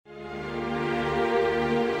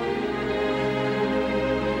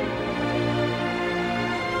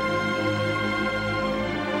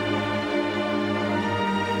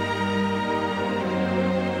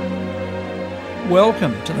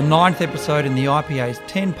Welcome to the 9th episode in the IPA's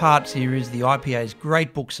 10-part series, the IPA's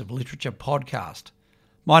Great Books of Literature podcast.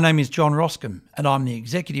 My name is John Roskam and I'm the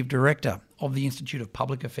Executive Director of the Institute of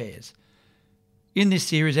Public Affairs. In this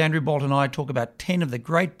series, Andrew Bolt and I talk about 10 of the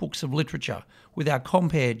great books of literature with our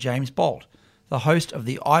compere James Bolt, the host of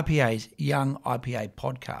the IPA's Young IPA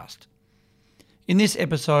podcast. In this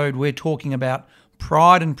episode, we're talking about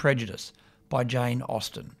Pride and Prejudice by Jane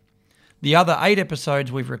Austen. The other 8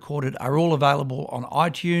 episodes we've recorded are all available on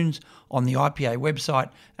iTunes, on the IPA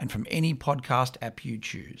website, and from any podcast app you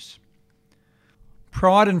choose.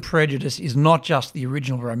 Pride and Prejudice is not just the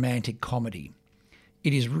original romantic comedy.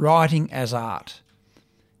 It is writing as art.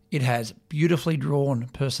 It has beautifully drawn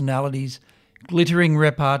personalities, glittering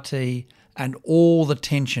repartee, and all the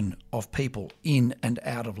tension of people in and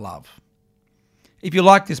out of love. If you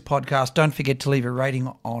like this podcast, don't forget to leave a rating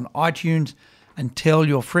on iTunes and tell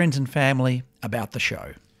your friends and family about the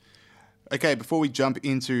show. Okay, before we jump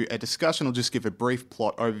into a discussion, I'll just give a brief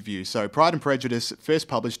plot overview. So, Pride and Prejudice, first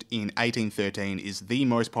published in 1813, is the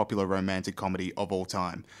most popular romantic comedy of all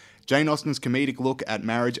time. Jane Austen's comedic look at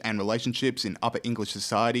marriage and relationships in upper English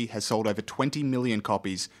society has sold over 20 million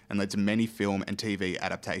copies and led to many film and TV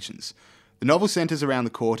adaptations. The novel centres around the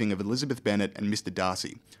courting of Elizabeth Bennet and Mr.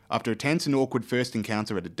 Darcy. After a tense and awkward first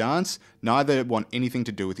encounter at a dance, neither want anything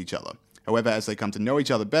to do with each other. However, as they come to know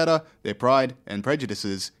each other better, their pride and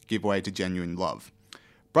prejudices give way to genuine love.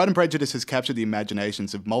 Pride and Prejudice has captured the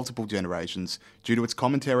imaginations of multiple generations due to its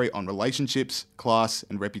commentary on relationships, class,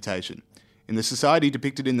 and reputation. In the society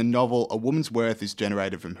depicted in the novel, a woman's worth is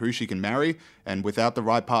generated from who she can marry, and without the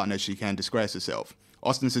right partner, she can disgrace herself.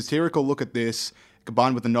 Austen's satirical look at this,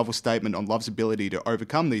 combined with the novel's statement on love's ability to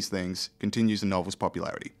overcome these things, continues the novel's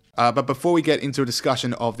popularity. But before we get into a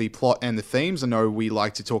discussion of the plot and the themes, I know we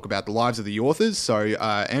like to talk about the lives of the authors. So,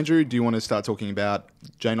 Andrew, do you want to start talking about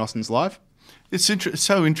Jane Austen's life? It's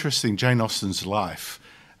so interesting, Jane Austen's life,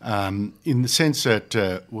 in the sense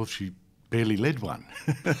that, she barely led one.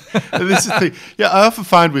 This is the thing. Yeah, I often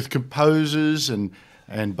find with composers and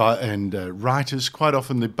writers, quite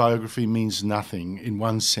often the biography means nothing in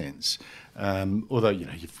one sense. Although,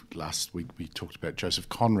 last week we talked about Joseph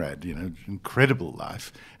Conrad, incredible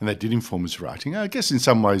life, and that did inform his writing. I guess in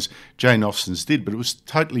some ways Jane Austen's did, but it was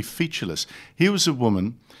totally featureless. Here was a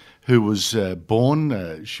woman who was born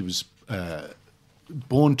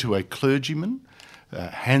to a clergyman, a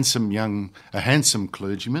handsome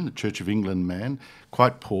clergyman, a Church of England man,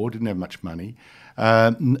 quite poor, didn't have much money.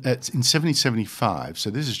 In 1775, so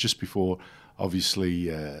this is just before, obviously,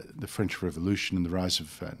 the French Revolution and the rise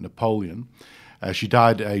of Napoleon. She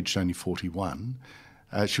died aged only 41.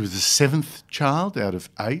 She was the 7th child out of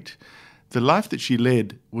 8. The life that she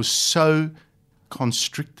led was so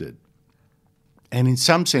constricted, and in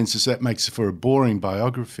some senses that makes for a boring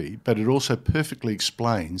biography, but it also perfectly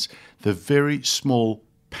explains the very small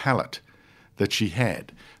palate that she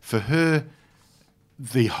had. For her,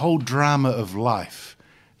 the whole drama of life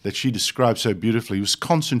that she described so beautifully was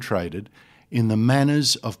concentrated in the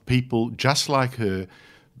manners of people just like her,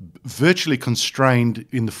 virtually constrained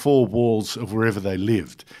in the 4 walls of wherever they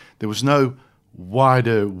lived. There was no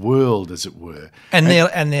wider world, as it were. And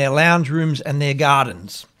their lounge rooms and their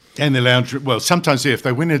gardens. And their lounge room. Well, sometimes, if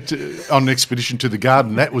they went on an expedition to the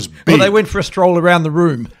garden, that was big. Well, they went for a stroll around the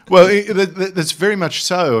room. Well, that's very much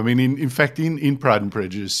so. I mean, in fact, in Pride and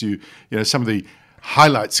Prejudice, some of the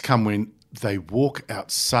highlights come when they walk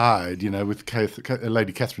outside, with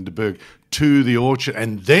Lady Catherine de Bourgh to the orchard,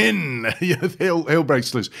 and then hell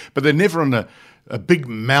breaks loose. But they're never on a big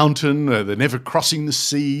mountain. They're never crossing the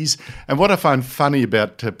seas. And what I find funny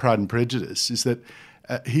about Pride and Prejudice is that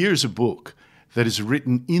here is a book that is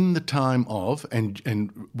written in the time of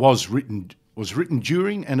and was written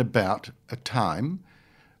during and about a time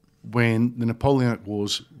when the Napoleonic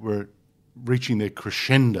Wars were reaching their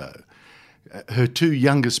crescendo. Her 2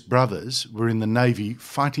 youngest brothers were in the Navy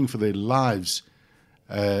fighting for their lives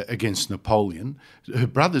against Napoleon. Her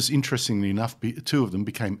brothers, interestingly enough, 2 of them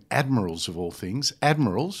became admirals of all things.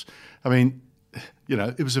 Admirals, I mean,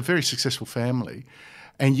 it was a very successful family.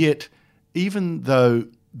 And yet, even though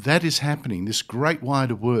that is happening, this great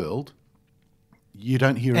wider world, you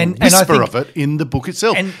don't hear a whisper of it in the book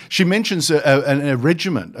itself. She mentions a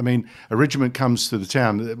regiment. I mean, a regiment comes to the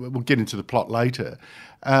town. We'll get into the plot later.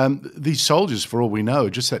 These soldiers, for all we know, are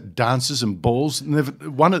just at dances and balls. None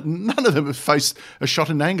of them have faced a shot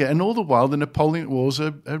in anger. And all the while, the Napoleonic Wars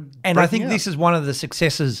are And I think this is one of the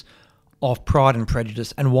successes of Pride and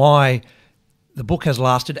Prejudice and why the book has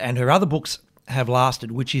lasted and her other books have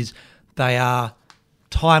lasted, which is they are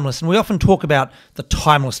timeless. And we often talk about the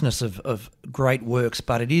timelessness of great works,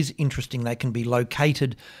 but it is interesting. They can be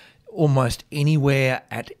located almost anywhere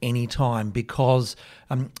at any time because,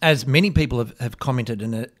 as many people have commented,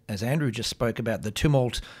 and as Andrew just spoke about, the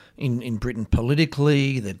tumult in Britain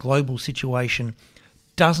politically, the global situation,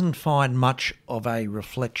 doesn't find much of a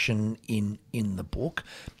reflection in the book.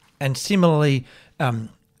 And similarly,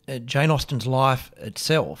 Jane Austen's life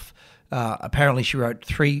itself, apparently she wrote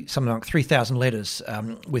something like 3,000 letters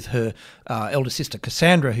with her elder sister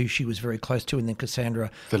Cassandra, who she was very close to, and then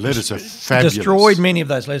Cassandra... The letters are fabulous. ...destroyed many of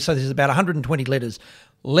those letters. So there's about 120 letters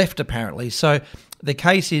left, apparently. So the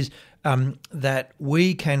case is that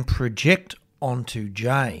we can project onto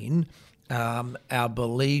Jane our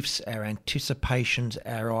beliefs, our anticipations,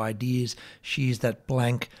 our ideas. She is that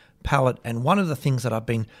blank palette. And one of the things that I've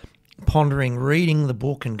been pondering, reading the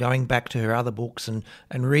book and going back to her other books and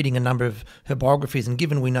reading a number of her biographies, and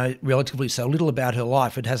given we know relatively so little about her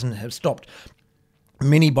life, it hasn't have stopped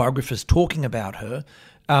many biographers talking about her,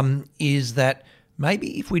 is that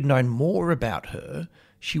maybe if we'd known more about her,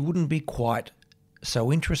 she wouldn't be quite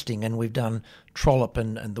so interesting. And we've done Trollope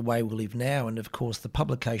and The Way We Live Now, and of course the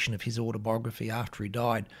publication of his autobiography after he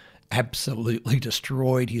died absolutely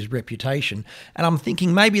destroyed his reputation. And I'm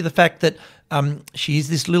thinking maybe the fact that she is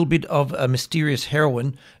this little bit of a mysterious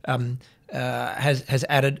heroine has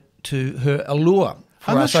added to her allure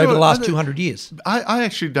for us over the last 200 years. I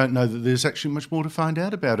actually don't know that there's actually much more to find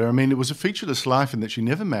out about her. I mean, it was a featureless life in that she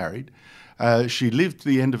never married. She lived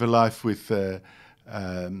the end of her life with...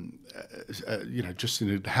 just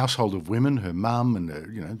in a household of women, her mum and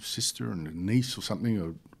her, sister and a niece or something,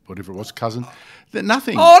 or whatever it was, cousin.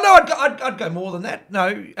 Nothing. Oh no, I'd go more than that.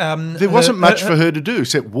 No, there wasn't much for her to do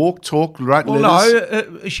except walk, talk, write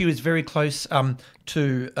letters. No, she was very close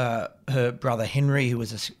to her brother Henry, who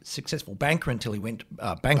was a successful banker until he went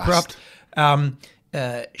bankrupt.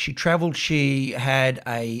 She travelled. She had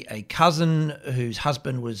a cousin whose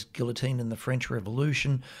husband was guillotined in the French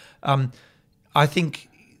Revolution. I think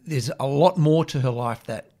there's a lot more to her life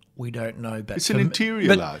that we don't know. But it's an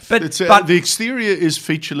interior life. But the exterior is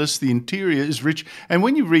featureless, the interior is rich. And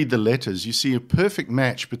when you read the letters, you see a perfect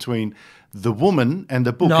match between the woman and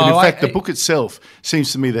the book. No, and in fact, the book itself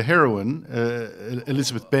seems to me the heroine,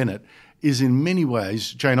 Elizabeth Bennet, is in many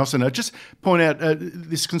ways Jane Austen. I just point out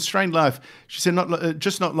this constrained life. She said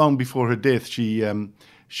not long before her death,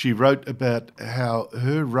 she wrote about how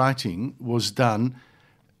her writing was done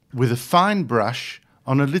with a fine brush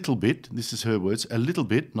on a little bit, this is her words, a little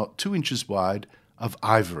bit, not 2 inches wide, of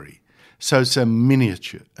ivory. So it's a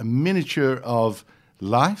miniature of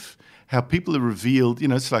life, how people are revealed.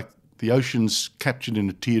 It's like the ocean's captured in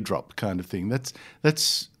a teardrop kind of thing. That's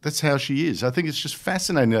how she is. I think it's just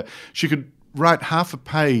fascinating. She could write half a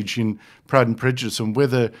page in Pride and Prejudice on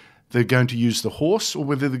whether they're going to use the horse or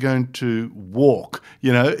whether they're going to walk.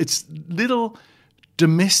 It's little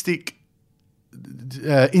domestic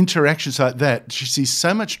interactions like that. She sees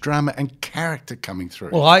so much drama and character coming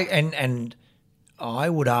through. Well, I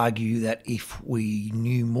would argue that if we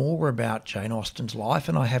knew more about Jane Austen's life,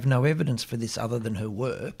 and I have no evidence for this other than her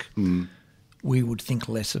work, we would think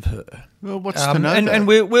less of her. Well, what's to know?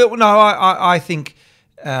 I think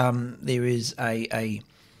there is a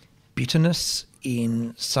bitterness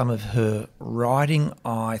in some of her writing.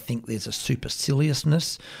 I think there's a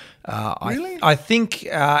superciliousness. Really? I think,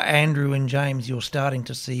 Andrew and James, you're starting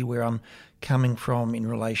to see where I'm coming from in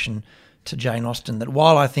relation to Jane Austen, that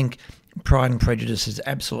while I think Pride and Prejudice is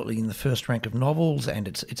absolutely in the first rank of novels, and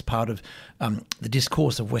it's part of the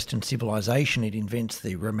discourse of Western civilization. It invents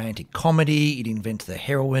the romantic comedy, it invents the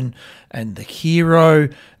heroine and the hero.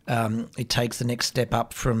 It takes the next step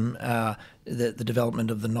up from the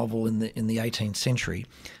development of the novel in the 18th century.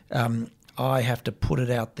 I have to put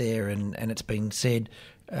it out there, and it's been said,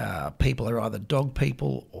 people are either dog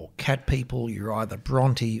people or cat people. You're either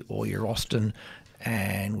Bronte or you're Austen.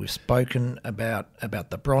 And we've spoken about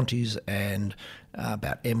the Brontes and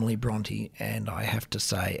about Emily Bronte, and I have to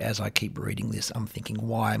say, as I keep reading this, I'm thinking,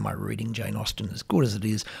 why am I reading Jane Austen as good as it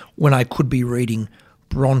is when I could be reading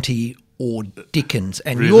Bronte or Dickens?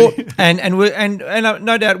 And really? and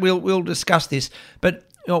no doubt we'll discuss this, but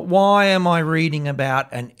why am I reading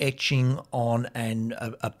about an etching on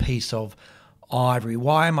a piece of ivory?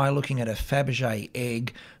 Why am I looking at a Fabergé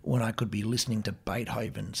egg when I could be listening to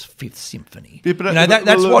Beethoven's Fifth Symphony? Yeah, but,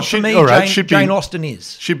 that's what for me Jane Austen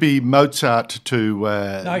is. Should be Mozart to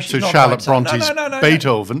Charlotte Mozart. Bronte's No.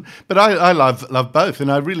 Beethoven. But I love both, and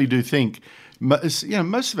I really do think most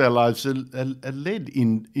of our lives are led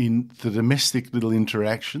in the domestic little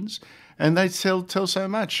interactions, and they tell so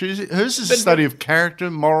much. Hers is a study of character,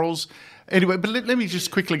 morals. Anyway, but let me just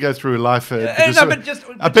quickly go through her life.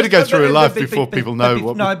 I better go through her life before people know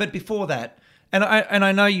what. No, but before that, And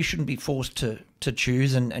I know you shouldn't be forced to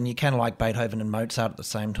choose, and you can like Beethoven and Mozart at the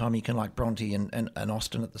same time. You can like Bronte and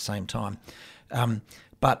Austen at the same time.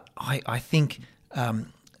 But I think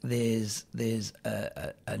there's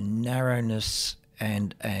a narrowness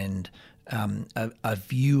and a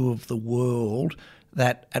view of the world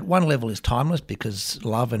that at one level is timeless, because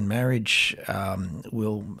love and marriage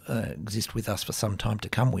will exist with us for some time to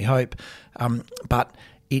come, we hope. But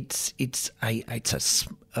it's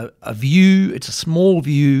a view, it's a small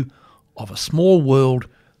view of a small world,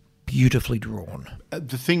 beautifully drawn.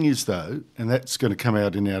 The thing is, though, and that's going to come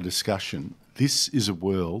out in our discussion, this is a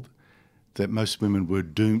world that most women were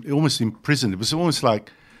doomed, almost imprisoned. It was almost like,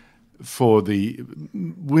 for the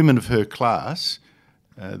women of her class,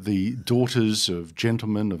 the daughters of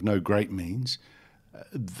gentlemen of no great means,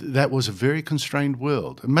 that was a very constrained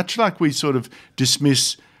world. Much like we sort of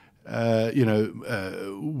dismiss,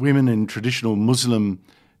 women in traditional Muslim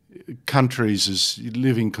countries as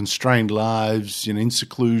living constrained lives, in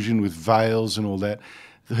seclusion with veils and all that.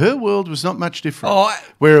 Her world was not much different.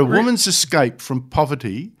 Where a woman's escape from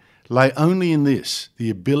poverty lay only in this, the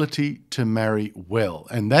ability to marry well.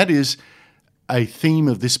 And that is a theme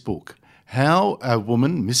of this book. How a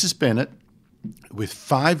woman, Mrs. Bennet, with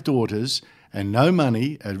 5 daughters and no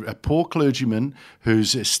money, a poor clergyman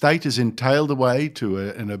whose estate is entailed away to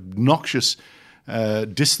an obnoxious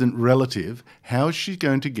distant relative, how is she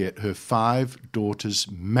going to get her 5 daughters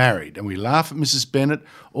married? And we laugh at Mrs. Bennet,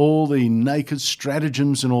 all the naked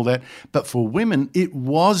stratagems and all that. But for women, it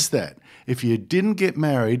was that. If you didn't get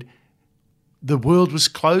married, the world was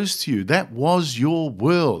closed to you. That was your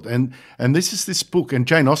world. And this is this book. And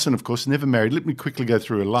Jane Austen, of course, never married. Let me quickly go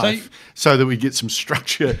through her life so that we get some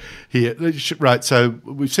structure here. Right, so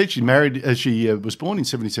we've said she married, she was born in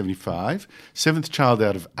 1775, 7th child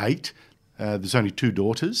out of 8. There's only 2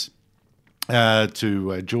 daughters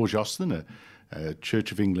to George Austen, a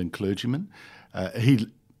Church of England clergyman.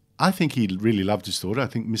 I think he really loved his daughter. I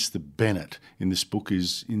think Mr. Bennet in this book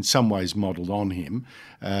is in some ways modelled on him.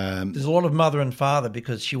 There's a lot of mother and father,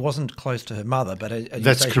 because she wasn't close to her mother, but as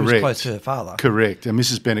that's you say, correct. She was close to her father. Correct. And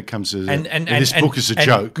Mrs. Bennet comes as in this book is a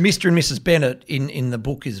joke. Mr. and Mrs. Bennet in the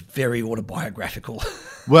book is very autobiographical.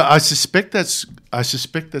 Well, I suspect that's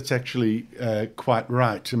actually quite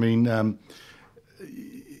right. I mean, the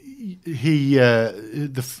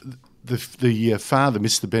father,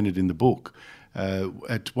 Mr. Bennet, in the book,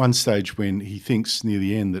 at one stage when he thinks near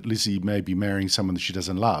the end that Lizzie may be marrying someone that she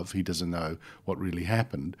doesn't love, he doesn't know what really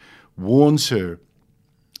happened, warns her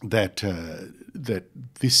that that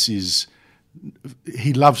this is,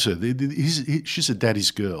 he loves her. She's a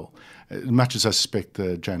daddy's girl, much as I suspect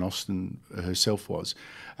Jane Austen herself was.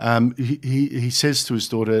 He says to his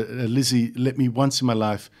daughter, Lizzie, let me once in my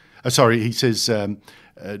life. He says,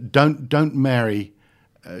 don't marry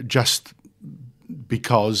just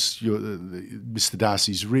because Mr.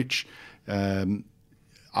 Darcy's rich. If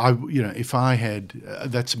I had,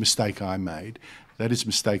 that's a mistake I made. That is a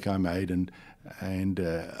mistake I made, and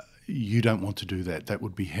you don't want to do that. That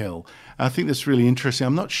would be hell. I think that's really interesting.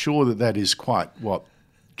 I'm not sure that is quite what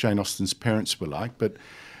Jane Austen's parents were like, but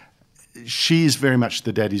she is very much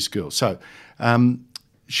the daddy's girl. So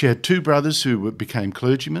she had 2 brothers who became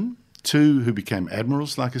clergymen, 2 who became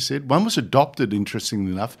admirals, like I said. One was adopted,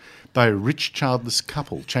 interestingly enough, by a rich childless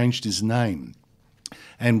couple, changed his name,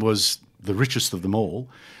 and was the richest of them all.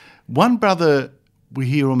 One brother we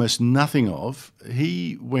hear almost nothing of.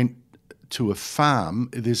 He went to a farm.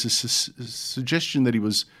 There's a suggestion that he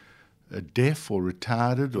was deaf or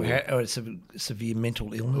retarded, or severe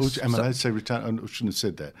mental illness. Am I allowed to say retarded? I shouldn't have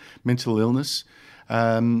said that. Mental illness.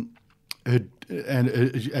 As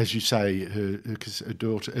you say,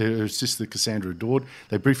 her sister Cassandra adored.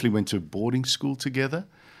 They briefly went to boarding school together.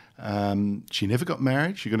 She never got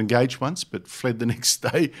married. She got engaged once, but fled the next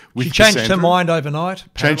day with Cassandra. Changed her mind overnight.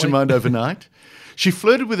 Changed her mind overnight. She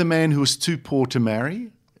flirted with a man who was too poor to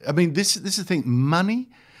marry. I mean, this is the thing. Money.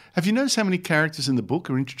 Have you noticed how many characters in the book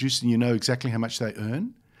are introduced and you know exactly how much they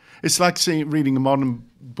earn? It's like reading a modern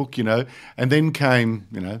book, and then came,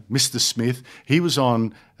 Mr. Smith. He was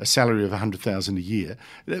on a salary of $100,000 a year.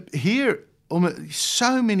 Here,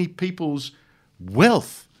 so many people's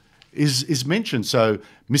wealth is mentioned. So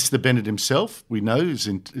Mr. Bennet himself, we know, has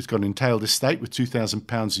got an entailed estate with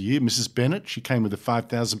 £2,000 a year. Mrs. Bennet, she came with a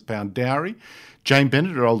 £5,000 dowry. Jane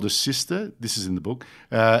Bennet, her older sister, this is in the book,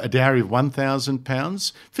 a dowry of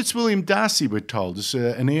 £1,000. Fitzwilliam Darcy, we're told, is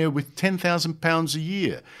an heir with £10,000 a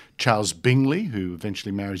year. Charles Bingley, who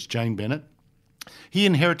eventually marries Jane Bennet, He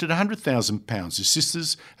inherited £100,000. His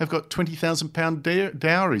sisters have got £20,000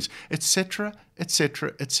 dowries, etc.,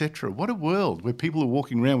 etc., etc. What a world where people are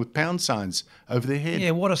walking around with pound signs over their head.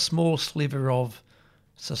 Yeah, what a small sliver of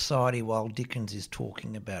society while Dickens is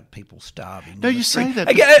talking about people starving. No, you say that.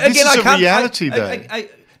 Again, this is a reality, though.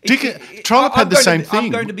 Trollope had the same thing. I'm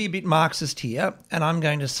going to be a bit Marxist here, and I'm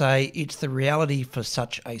going to say it's the reality for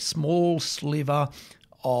such a small sliver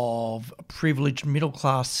of privileged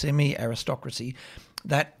middle-class semi-aristocracy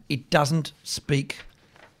that it doesn't speak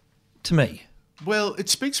to me. Well, it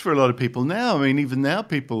speaks for a lot of people now. I mean, even now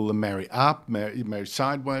people marry up, marry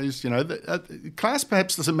sideways. You know, class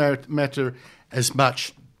perhaps doesn't matter as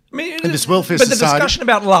much in this welfare society. But the discussion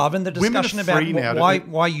about love and the discussion about now,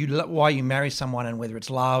 why you marry someone and whether it's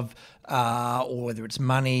love or whether it's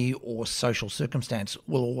money or social circumstance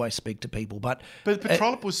will always speak to people. But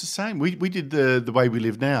Trollope was the same. We did the Way We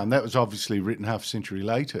Live Now, and that was obviously written half a century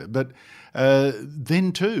later. But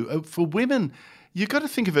then too, for women, you've got to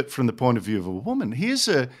think of it from the point of view of a woman. Here's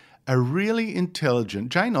a really intelligent...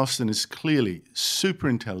 Jane Austen is clearly super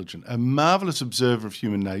intelligent, a marvellous observer of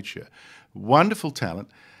human nature, wonderful talent.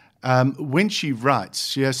 When she writes,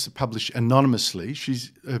 she has to publish anonymously.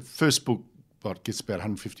 Her first book, gets about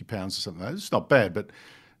 £150 or something like that. It's not bad, but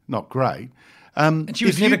not great. And she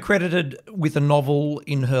was never credited with a novel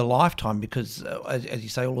in her lifetime because, as you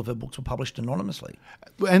say, all of her books were published anonymously.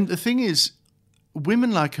 And the thing is,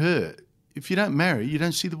 women like her, if you don't marry, you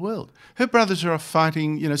don't see the world. Her brothers are off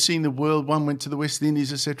fighting, seeing the world. One went to the West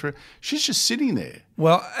Indies, etc. She's just sitting there.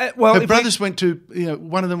 Well, her brothers went to,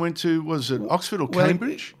 one of them went to, was it Oxford or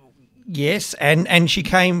Cambridge? Yes, and she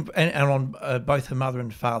came, and on both her mother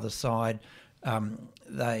and father's side,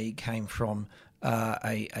 they came from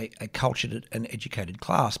a cultured and educated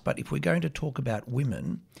class. But if we're going to talk about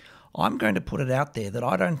women, I'm going to put it out there that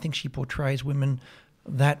I don't think she portrays women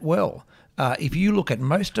that well. If you look at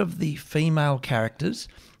most of the female characters,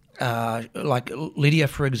 like Lydia,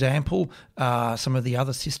 for example, some of the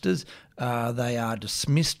other sisters, they are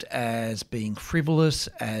dismissed as being frivolous,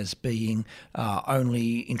 as being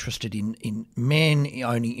only interested in men,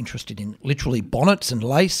 only interested in literally bonnets and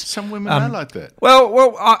lace. Some women are like that.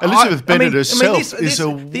 Well, Elizabeth Bennet herself is a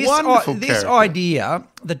wonderful character. This idea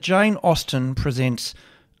that Jane Austen presents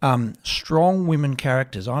strong women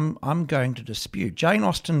characters, I'm going to dispute. Jane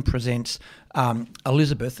Austen presents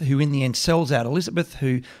Elizabeth, who in the end sells out. Elizabeth,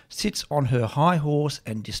 who sits on her high horse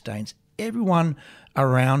and disdains everyone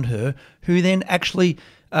around her, who then actually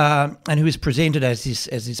and who is presented as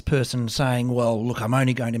this person saying, "Well, look, I'm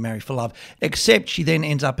only going to marry for love." Except she then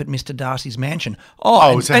ends up at Mr. Darcy's mansion.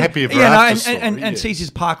 It's a happy ever after story. And sees his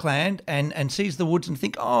parkland and sees the woods and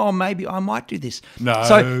think, "Oh, maybe I might do this." No.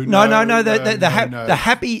 The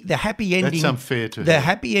happy ending. That's unfair to her. The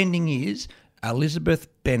happy ending is Elizabeth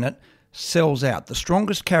Bennet sells out. The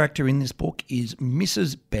strongest character in this book is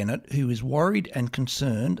Mrs. Bennet, who is worried and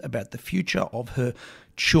concerned about the future of her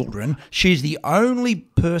children. She's the only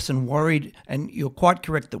person worried, and you're quite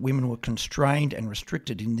correct that women were constrained and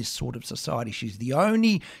restricted in this sort of society. She's the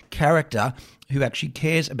only character who actually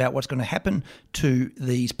cares about what's going to happen to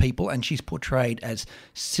these people, and she's portrayed as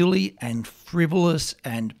silly and frivolous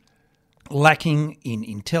and lacking in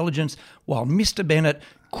intelligence, while Mr. Bennet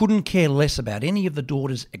couldn't care less about any of the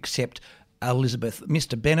daughters except Elizabeth.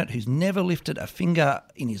 Mr. Bennet, who's never lifted a finger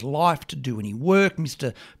in his life to do any work.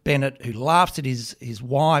 Mr. Bennet, who laughs at his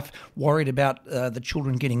wife, worried about the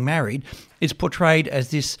children getting married, is portrayed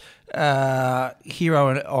as this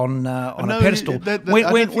hero on a pedestal.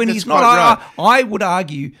 When he's not. Right. I would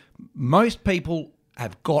argue most people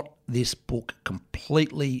have got this book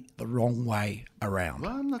completely the wrong way around.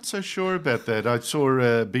 Well, I'm not so sure about that. I saw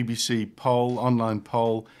a BBC online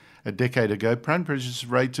poll a decade ago. Pride and Prejudice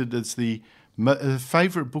rated as the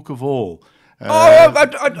favourite book of all.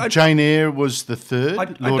 Jane Eyre was the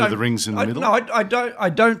third. Lord of the Rings in the middle. No, I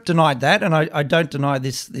don't deny that, and I don't deny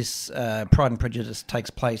this. Pride and Prejudice takes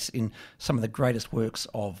place in some of the greatest works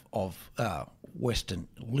of Western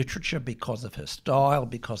literature because of her style,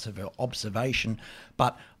 because of her observation.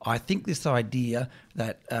 But I think this idea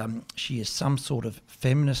that she is some sort of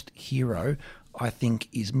feminist hero, I think,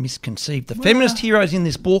 is misconceived. The feminist heroes in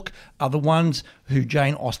this book are the ones who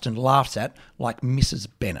Jane Austen laughs at, like Mrs.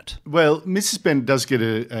 Bennet. Well, Mrs. Bennet does get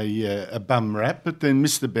a bum rap, but then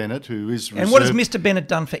Mr. Bennet, who is reserved... And what has Mr. Bennet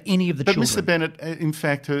done for any of the children? But Mr. Bennet, in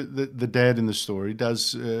fact, the dad in the story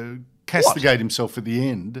does castigate himself at the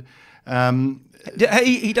end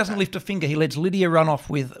He doesn't lift a finger. He lets Lydia run off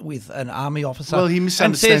with an army officer. Well, he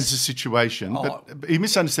misunderstands and the situation. But he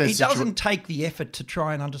misunderstands. He doesn't take the effort to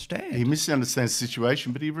try and understand. He misunderstands the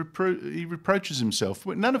situation, but he reproaches himself.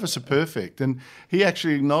 None of us are perfect, and he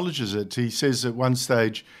actually acknowledges it. He says at one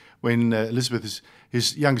stage when Elizabeth,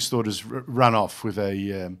 his youngest daughter's run off with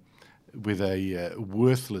a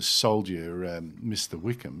worthless soldier, Mr.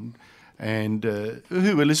 Wickham, and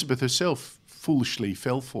who Elizabeth herself foolishly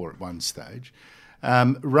fell for at one stage,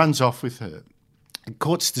 runs off with her. It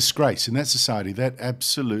courts disgrace in that society. That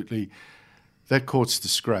courts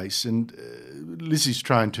disgrace. And Lizzie's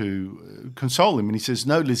trying to console him, and he says,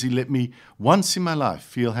 "No, Lizzie, let me once in my life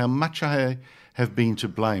feel how much I have been to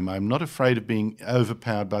blame. I am not afraid of being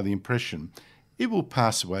overpowered by the impression. It will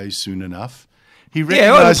pass away soon enough." He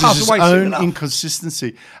recognises his own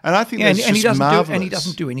inconsistency. And I think that's just marvellous. And he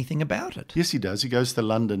doesn't do anything about it. Yes, he does. He goes to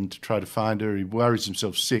London to try to find her. He worries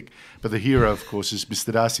himself sick. But the hero, of course, is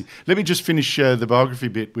Mr. Darcy. Let me just finish the biography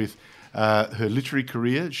bit with her literary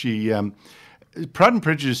career. She, Pride and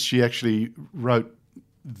Prejudice, she actually wrote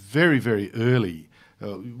very, very early,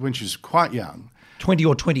 when she was quite young. 20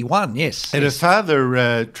 or 21, yes. And her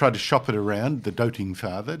father tried to shop it around, the doting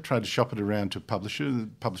father, tried to shop it around to a publisher. The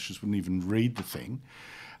publishers wouldn't even read the thing.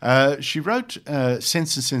 She wrote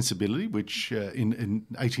Sense and Sensibility, which in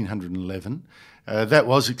 1811. That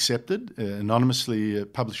was accepted, anonymously,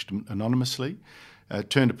 published anonymously.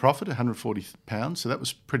 Turned a profit, £140, so that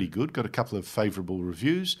was pretty good. Got a couple of favourable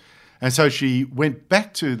reviews. And so she went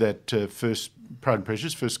back to that first Pride and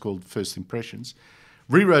Prejudice, first called First Impressions,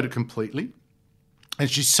 rewrote it completely. And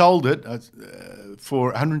she sold it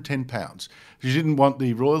for £110. She didn't want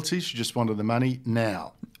the royalties, she just wanted the money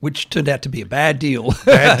now. Which turned out to be a bad deal.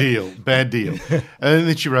 Bad deal. And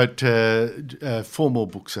then she wrote 4 more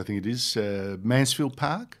books, I think it is. Mansfield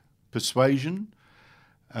Park, Persuasion,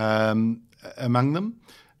 among them.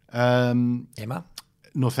 Emma.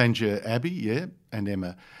 Northanger Abbey, yeah, and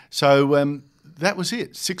Emma. So that was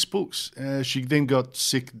it, 6 books. She then got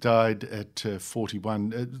sick, died at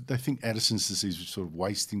 41. They think Addison's disease was sort of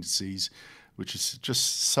wasting disease, which is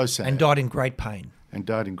just so sad. And died in great pain.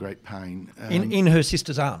 In her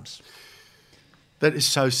sister's arms. That is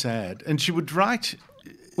so sad. And she would write...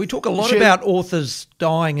 We talk a lot about authors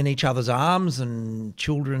dying in each other's arms and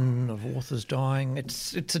children of authors dying.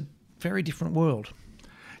 It's a very different world.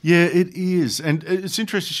 Yeah, it is. And it's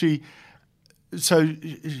interesting,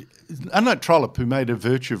 unlike Trollope, who made a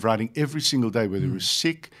virtue of writing every single day, whether he was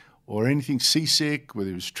sick or anything, seasick, whether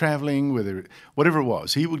he was travelling, whatever it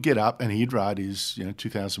was, he would get up and he'd write his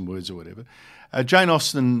 2,000 words or whatever. Jane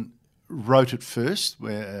Austen wrote it first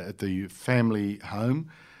at the family home.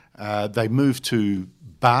 They moved to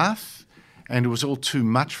Bath, and it was all too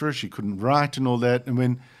much for her. She couldn't write and all that. And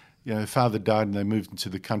when her father died and they moved into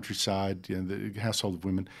the countryside, the household of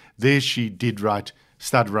women, there she did write.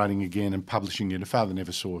 Started writing again and publishing it. Her father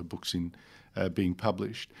never saw her books being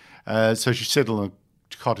published. So she settled on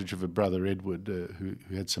a cottage of her brother Edward,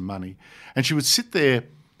 who had some money. And she would sit there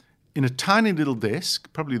in a tiny little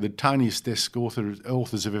desk, probably the tiniest desk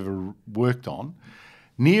authors have ever worked on,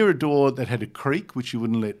 near a door that had a creak, which she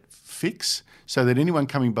wouldn't let fix, so that anyone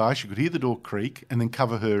coming by, she could hear the door creak and then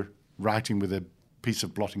cover her writing with a piece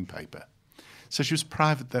of blotting paper. So she was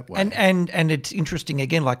private that way. And it's interesting,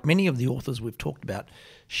 again, like many of the authors we've talked about,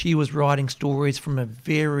 she was writing stories from a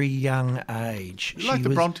very young age. Like the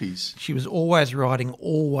Brontes. She was always writing,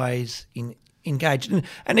 always engaged.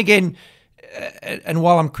 And again, and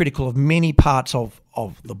while I'm critical of many parts of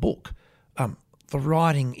the book, the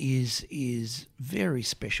writing is very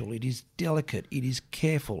special. It is delicate. It is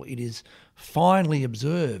careful. It is finely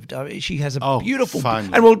observed. She has a beautiful...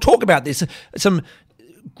 Finely. And we'll talk about this. Some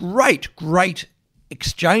great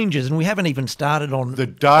exchanges, and we haven't even started on... The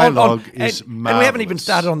dialogue is marvellous. And we haven't even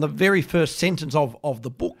started on the very first sentence of the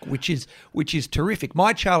book, which is terrific.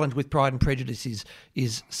 My challenge with Pride and Prejudice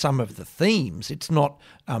is some of the themes. It's not...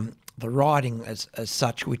 the writing as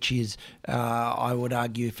such, which is, I would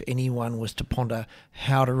argue, if anyone was to ponder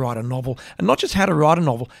how to write a novel, and not just how to write a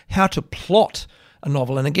novel, how to plot a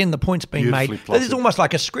novel. And again, the point's being made. This is almost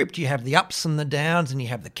like a script. You have the ups and the downs, and you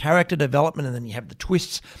have the character development, and then you have the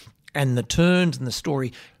twists and the turns, and the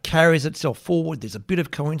story carries itself forward. There's a bit of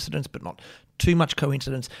coincidence, but not too much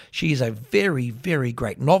coincidence. She is a very, very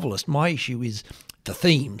great novelist. My issue is the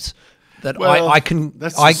themes that I can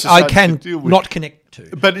not connect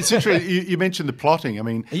to. But it's interesting. You mentioned the plotting. I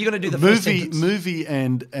mean, are you going to do the first sentence? Movie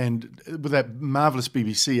and with that marvellous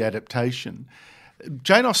BBC adaptation,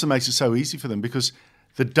 Jane Austen makes it so easy for them because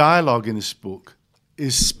the dialogue in this book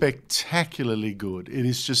is spectacularly good. It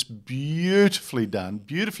is just beautifully done,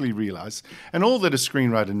 beautifully realised, and all that a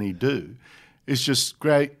screenwriter need do is just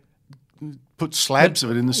great. Put slabs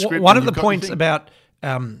of it in the script. One of the points about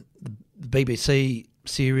the BBC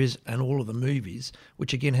series and all of the movies,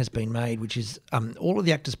 which again has been made, which is all of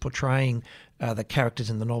the actors portraying the characters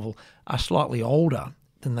in the novel are slightly older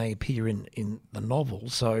than they appear in the novel.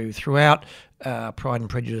 So throughout Pride and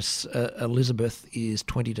Prejudice, Elizabeth is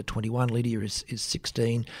 20 to 21, Lydia is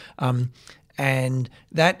 16. And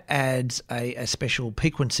that adds a special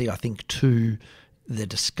piquancy, I think, to the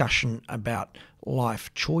discussion about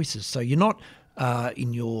life choices. So you're not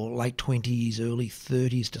in your late 20s, early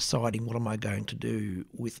 30s deciding what am I going to do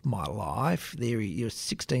with my life. There you're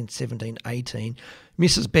 16, 17, 18.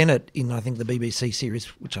 Mrs. Bennet in, I think, the BBC series,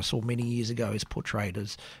 which I saw many years ago, is portrayed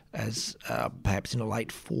as perhaps in her late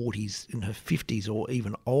 40s, in her 50s or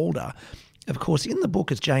even older. Of course, in the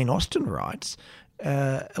book, as Jane Austen writes,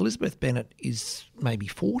 Elizabeth Bennet is maybe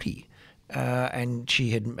 40. And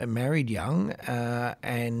she had married young,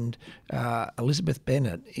 and Elizabeth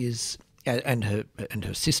Bennet is, and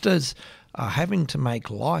her sisters are having to make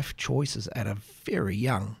life choices at a very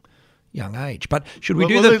young age. But should we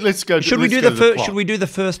do the? Let's go. Should we do the first? Should we do the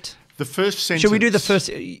first? The first sentence. Should we do the first?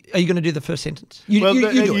 Are you going to do the first sentence?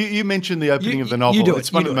 You mentioned the opening of the novel. You do it.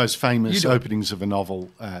 It's one of the most famous openings of a novel.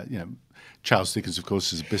 Charles Dickens, of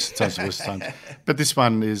course, is the best times of West times, but this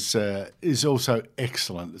one is also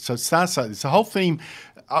excellent. So it starts like this. The whole theme.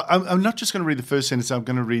 I'm not just going to read the first sentence. I'm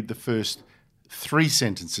going to read the first 3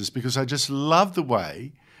 sentences because I just love the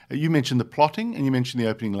way you mentioned the plotting and you mentioned the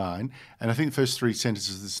opening line, and I think the first 3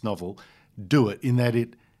 sentences of this novel do it in that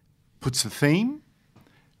it puts the theme,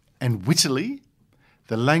 and wittily,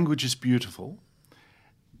 the language is beautiful.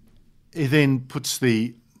 It then puts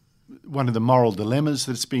one of the moral dilemmas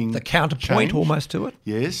that's being the counterpoint changed. Almost to it.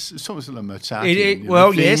 Yes, it's almost like Mozart.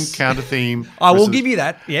 Yes, counter theme. I will give you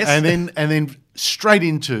that. Yes, and then straight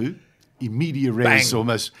into immediate res,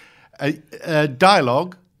 almost a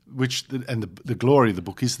dialogue, which the glory of the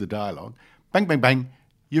book is the dialogue. Bang, bang, bang.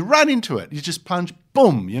 You run into it. You just plunge.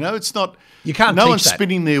 Boom. It's not. You can't. No teach one's that.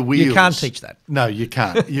 spinning their wheels. You can't teach that. No, you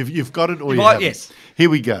can't. You've got it, or you haven't. Yes. Here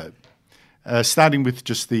we go. Starting with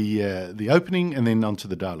just the opening and then onto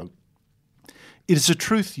the dialogue. It is a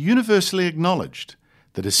truth universally acknowledged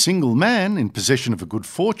that a single man in possession of a good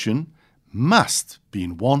fortune must be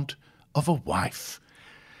in want of a wife.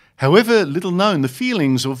 However little known the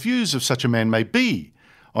feelings or views of such a man may be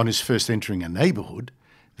on his first entering a neighbourhood,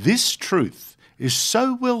 this truth is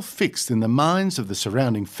so well fixed in the minds of the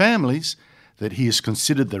surrounding families that he is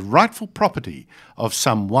considered the rightful property of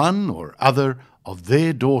some one or other of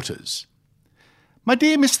their daughters. "My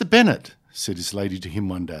dear Mr. Bennet," said his lady to him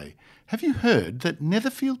one day, "have you heard that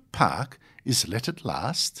Netherfield Park is let at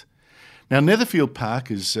last?" Now, Netherfield Park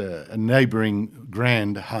is a neighbouring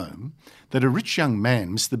grand home that a rich young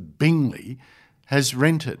man, Mr. Bingley, has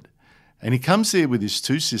rented. And he comes there with his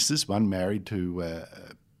 2 sisters, one married to,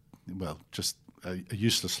 just a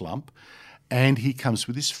useless lump, and he comes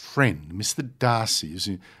with his friend, Mr. Darcy, who's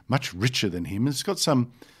much richer than him, and has got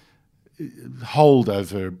some hold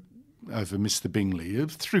over Mr. Bingley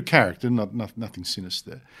through character, nothing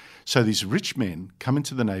sinister. So these rich men come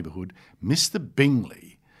into the neighbourhood. Mr.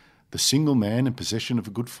 Bingley, the single man in possession of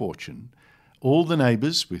a good fortune, all the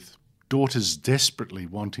neighbours with daughters desperately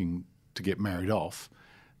wanting to get married off,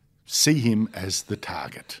 see him as the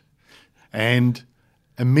target. And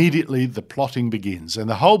immediately the plotting begins. And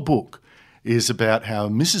the whole book is about how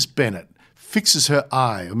Mrs. Bennet fixes her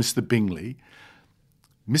eye on Mr. Bingley.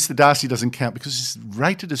 Mr. Darcy doesn't count because he's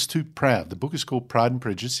rated as too proud. The book is called Pride and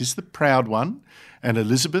Prejudice. He's the proud one, and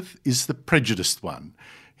Elizabeth is the prejudiced one.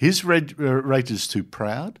 His rated as too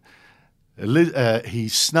proud. He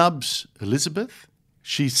snubs Elizabeth.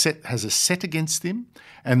 She has a set against him,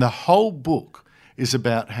 and the whole book is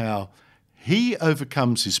about how he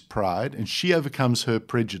overcomes his pride and she overcomes her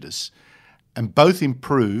prejudice, and both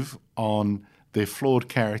improve on their flawed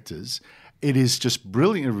characters. It is just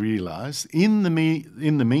brilliantly realised. In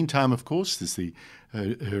the meantime, of course, there's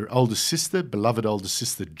her older sister, beloved older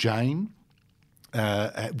sister Jane.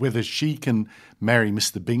 Whether she can marry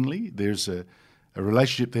Mr. Bingley, there's a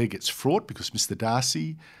relationship there gets fraught because Mr.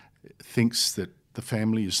 Darcy thinks that the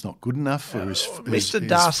family is not good enough for his Mr.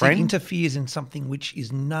 Darcy friend. interferes in something which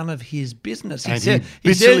is none of his business. He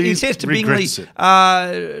bitterly says to Bingley,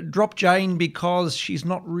 drop Jane because she's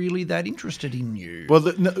not really that interested in you. Well,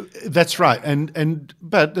 that's right.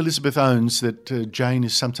 But Elizabeth owns that Jane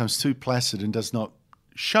is sometimes too placid and does not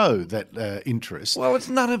show that interest. Well, it's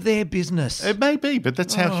none of their business. It may be, but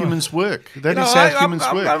that's how humans work. That is how humans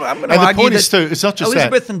work. I'm going to and argue the point is that too, it's not just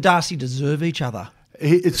Elizabeth and Darcy deserve each other.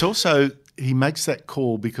 It's also, he makes that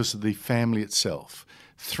call because of the family itself.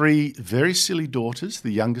 3 very silly daughters,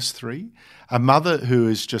 the youngest 3, a mother who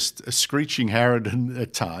is just a screeching harridan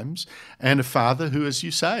at times, and a father who, as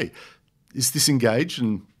you say, is disengaged.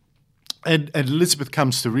 And Elizabeth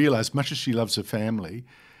comes to realise, much as she loves her family,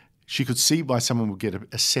 she could see why someone would get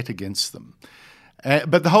a set against them.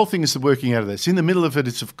 But the whole thing is the working out of this. In the middle of it,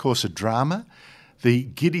 it's of course a drama. The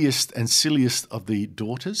giddiest and silliest of the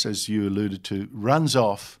daughters, as you alluded to, runs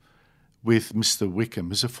off with Mr.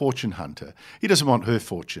 Wickham as a fortune hunter. He doesn't want her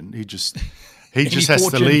fortune. He just has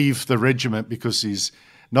to leave the regiment because he's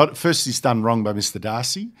done wrong by Mr.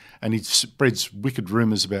 Darcy, and he spreads wicked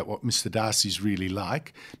rumours about what Mr. Darcy's really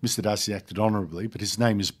like. Mr. Darcy acted honourably, but his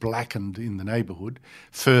name is blackened in the neighbourhood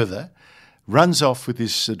further. Runs off with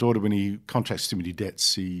his daughter when he contracts too many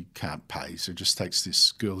debts he can't pay, so just takes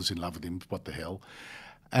this girl who's in love with him, what the hell.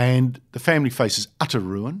 And the family faces utter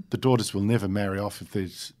ruin. The daughters will never marry off if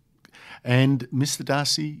there's... And Mr.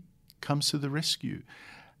 Darcy comes to the rescue.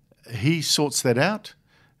 He sorts that out.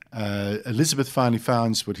 Elizabeth finally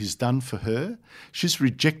finds what he's done for her. She's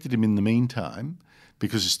rejected him in the meantime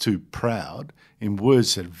because he's too proud, in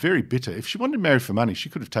words that are very bitter. If she wanted to marry for money, she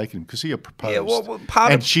could have taken him because he had proposed.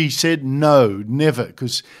 Yeah, she said, no, never,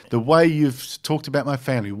 because the way you've talked about my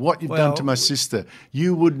family, what you've done to my sister,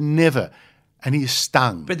 you would never. And he is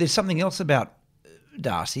stung. But there's something else about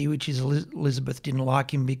Darcy, which is Elizabeth didn't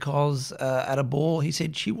like him because at a ball he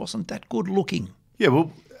said she wasn't that good looking. Yeah,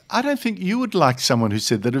 well, I don't think you would like someone who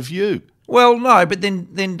said that of you. Well, no, but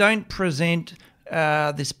then don't present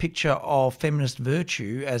this picture of feminist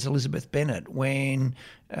virtue as Elizabeth Bennet when...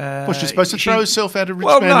 well, she's supposed to throw herself at a rich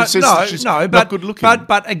man who says that she's not good looking.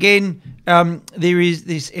 But again, there is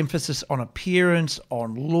this emphasis on appearance,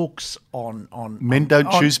 on looks, on Men don't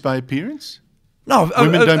choose by appearance? No.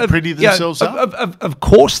 Women don't pretty themselves up? Of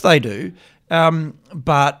course they do.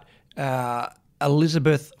 But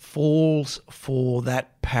Elizabeth falls for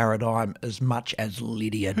that paradigm as much as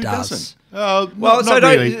Lydia Who does. Doesn't? Oh, well, not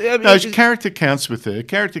really. No, character counts with her.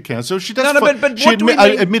 Character counts. So she does. But she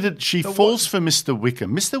admitted she falls for Mr.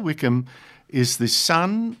 Wickham. Mr. Wickham is the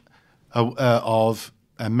son of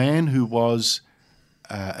a man who was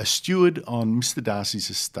a steward on Mr. Darcy's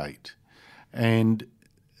estate, and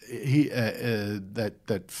he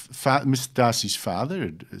Mr. Darcy's father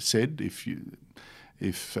had said,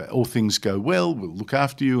 if all things go well, we'll look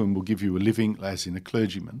after you and we'll give you a living, as in a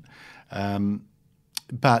clergyman.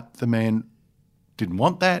 But the man didn't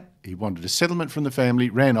want that. He wanted a settlement from the family,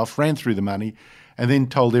 ran off, ran through the money, and then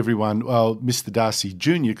told everyone, well, Mr. Darcy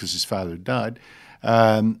Jr., because his father had died,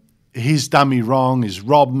 he's done me wrong, he's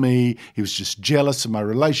robbed me, he was just jealous of my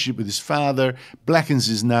relationship with his father, blackens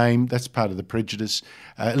his name, that's part of the prejudice.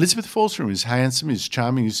 Elizabeth falls for him, he's handsome, he's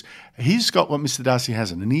charming, he's got what Mr. Darcy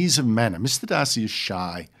hasn't, an ease of manner. Mr. Darcy is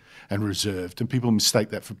shy and reserved, and people mistake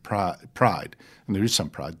that for pride, and there is some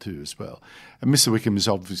pride too as well. And Mr. Wickham is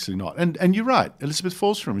obviously not. And you're right, Elizabeth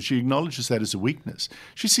falls for him, and she acknowledges that as a weakness.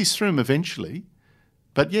 She sees through him eventually,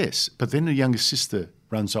 but then her younger sister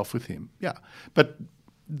runs off with him. Yeah, but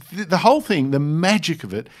the whole thing, the magic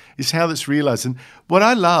of it, is how that's realised. And what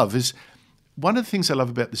I love is, one of the things I love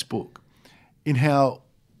about this book, in how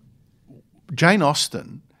Jane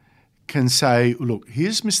Austen can say, look,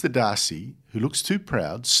 here's Mr. Darcy, who looks too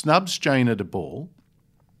proud, snubs Jane at a ball,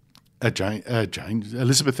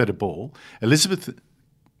 Elizabeth at a ball. Elizabeth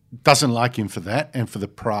doesn't like him for that and for the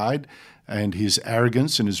pride and his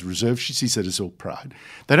arrogance and his reserve. She sees that as all pride.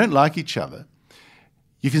 They don't like each other.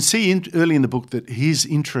 You can see early in the book that his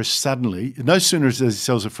interest suddenly, no sooner as he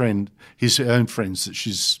tells his own friends, that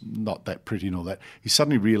she's not that pretty and all that, he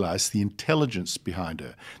suddenly realised the intelligence behind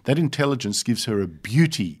her. That intelligence gives her a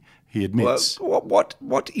beauty, he admits. Well,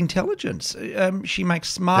 what intelligence? She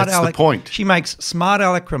makes smart That's the point. She makes smart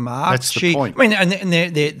aleck remarks. That's the point. I mean, and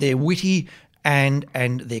they're witty and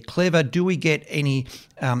they're clever. Do we get any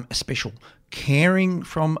special caring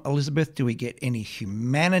from Elizabeth? Do we get any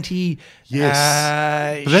humanity?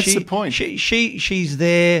 Yes, but that's the point. She's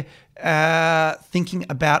there thinking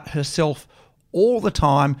about herself all the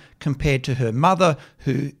time compared to her mother,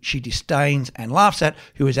 who she disdains and laughs at,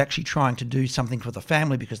 who is actually trying to do something for the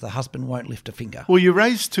family because the husband won't lift a finger. Well, you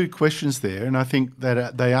raised two questions there, and I think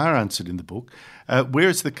that they are answered in the book. Where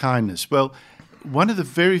is the kindness? Well, one of the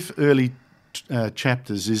very early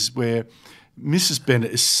chapters is where Mrs.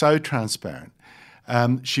 Bennet is so transparent.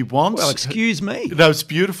 She wants... Well, excuse me. No, it's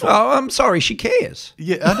beautiful. Oh, I'm sorry, she cares.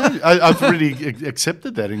 Yeah, I know. I've really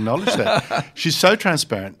accepted that, acknowledged that. She's so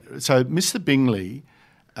transparent. So Mr. Bingley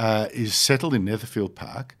is settled in Netherfield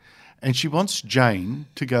Park, and she wants Jane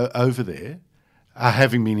to go over there,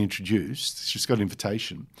 having been introduced. She's got an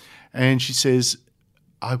invitation. And she says,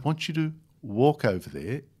 I want you to walk over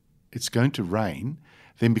there. It's going to rain.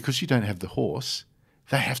 Then because you don't have the horse,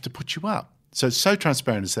 they have to put you up. So it's so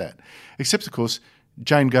transparent as that. Except, of course,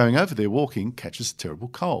 Jane going over there walking catches a terrible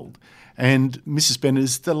cold. And Mrs. Bennet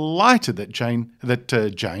is delighted that Jane,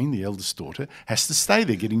 the eldest daughter, has to stay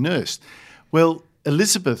there getting nursed. Well,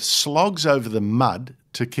 Elizabeth slogs over the mud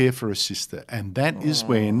to care for her sister, and that is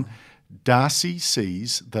when Darcy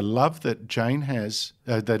sees the love that Jane has,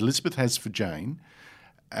 that Elizabeth has for Jane,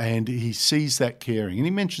 and he sees that caring. And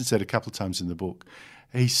he mentions that a couple of times in the book.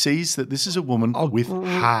 He sees that this is a woman with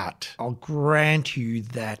heart. I'll grant you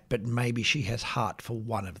that, but maybe she has heart for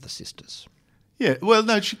one of the sisters. Yeah, well,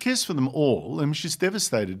 no, she cares for them all. I mean, she's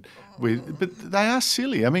devastated but they are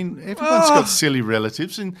silly. I mean, everyone's got silly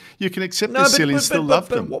relatives, and you can accept they're silly and still love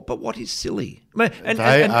them. But what is silly? And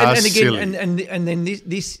again, silly. And then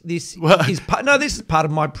this is part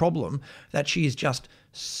of my problem, that she is just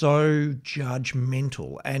so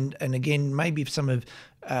judgmental. And again, maybe if some of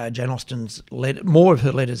Jane Austen's more of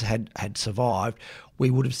her letters had survived, we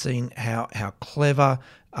would have seen how clever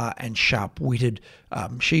and sharp-witted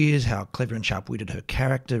she is, how clever and sharp-witted her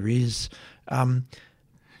character is.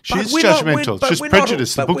 She's judgmental. She's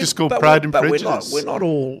prejudiced. The book is called Pride and Prejudice. We're not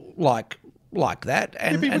all like that.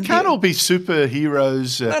 And we can't all be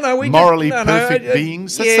superheroes, morally perfect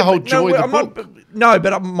beings. That's the whole joy of the book.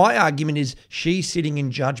 But my argument is she's sitting in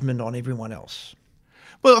judgment on everyone else.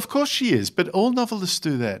 Well, of course she is, but all novelists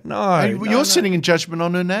do that. You're sitting in judgment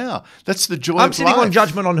on her now. That's the joy of life. I'm sitting on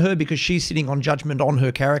judgment on her because she's sitting on judgment on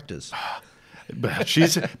her characters. But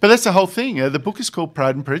that's the whole thing. The book is called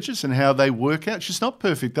Pride and Prejudice, and how they work out. She's not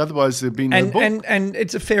perfect, otherwise there'd be no book. And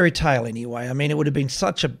it's a fairy tale anyway. I mean, it would have been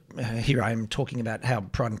such a... here I am talking about how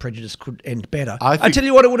Pride and Prejudice could end better. I tell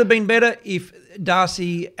you what, it would have been better if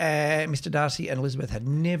Mr. Darcy and Elizabeth had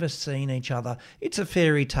never seen each other. It's a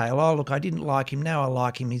fairy tale. Oh, look, I didn't like him. Now I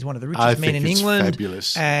like him. He's one of the richest men in England.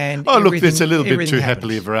 Fabulous. And look, there's a little bit too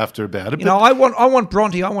happily ever after about it. I want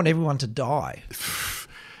Bronte. I want everyone to die.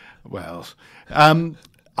 Well...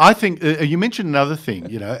 I think you mentioned another thing,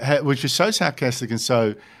 which is so sarcastic and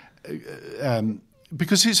so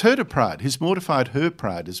because he's hurt her pride. He's mortified her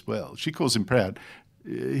pride as well. She calls him proud.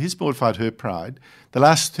 He's mortified her pride. The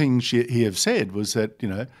last thing he have said was that,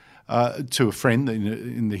 to a friend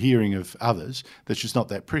in the hearing of others, that she's not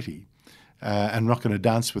that pretty and not going to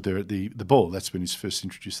dance with her at the ball. That's when he's first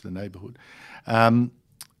introduced to the neighbourhood. After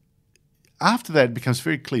that, it becomes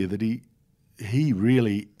very clear that he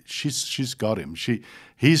really... She's got him.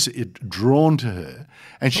 He's drawn to her,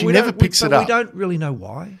 and she never picks it up. We don't really know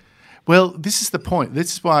why. Well, this is the point.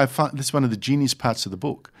 This is why I find this is one of the genius parts of the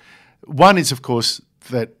book. One is, of course,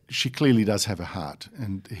 that she clearly does have a heart,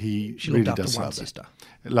 and she really does love sister.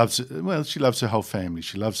 She loves her whole family.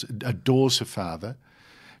 She adores her father.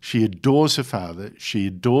 She adores her father. She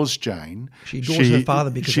adores Jane. She adores her father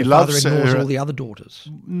because her father ignores all the other daughters.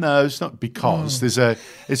 No, it's not because.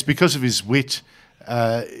 It's because of his wit.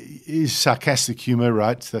 His sarcastic humour,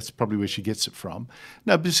 right? That's probably where she gets it from.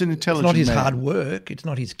 No, but it's an intelligent man. It's not his hard work. It's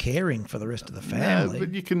not his caring for the rest of the family. No,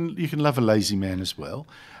 but you can love a lazy man as well.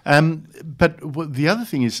 But the other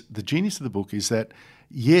thing is, the genius of the book is that,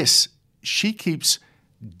 yes, she keeps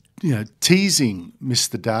teasing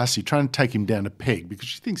Mr. Darcy, trying to take him down a peg because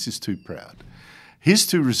she thinks he's too proud. He's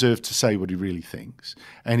too reserved to say what he really thinks,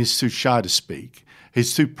 and he's too shy to speak.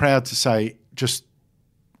 He's too proud to say just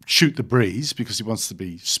shoot the breeze because he wants to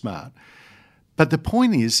be smart. But the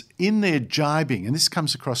point is, in their jibing, and this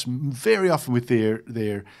comes across very often with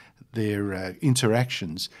their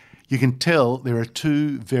interactions, you can tell there are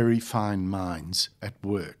two very fine minds at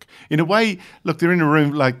work. In a way, look, they're in a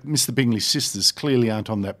room like Mr. Bingley's sisters clearly aren't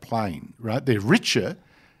on that plane, right? They're richer,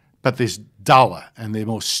 but they're duller and they're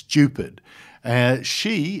more stupid.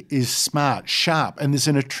 She is smart, sharp, and there's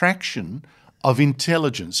an attraction of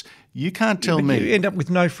intelligence. You can't tell me. You end up with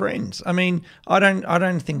no friends. I mean, I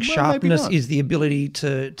don't think sharpness is the ability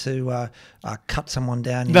to cut someone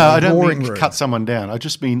down. I don't mean cut someone down. I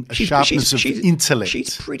just mean sharpness of intellect.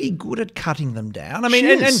 She's pretty good at cutting them down. I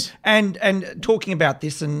mean, and talking about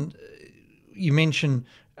this, and you mentioned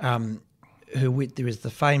her wit. There is the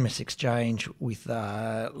famous exchange with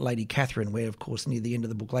Lady Catherine, where, of course, near the end of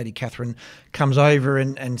the book, Lady Catherine comes over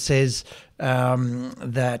and says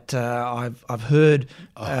that I've heard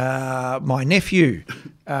my nephew,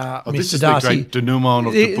 Mr. This is Darcy. The great denouement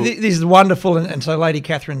of the book. This is wonderful, and so Lady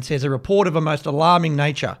Catherine says, a report of a most alarming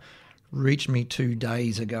nature reached me 2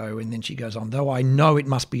 days ago, and then she goes on, though I know it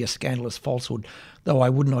must be a scandalous falsehood, though I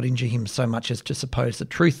would not injure him so much as to suppose the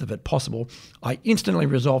truth of it possible, I instantly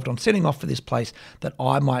resolved on setting off for this place that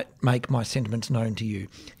I might make my sentiments known to you.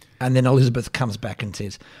 And then Elizabeth comes back and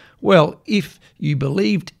says, well, if you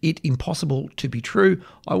believed it impossible to be true,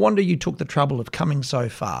 I wonder you took the trouble of coming so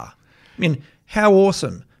far. I mean, how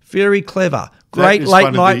awesome. Very clever. Great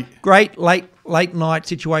late night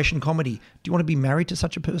situation comedy. Do you want to be married to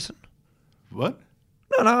such a person? What?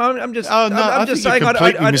 No, I'm just. Oh no, I'm I just think saying. you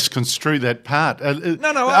completely misconstrue that part. I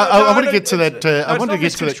want to get to that. I want to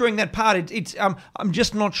get to misconstruing that part. It's. I'm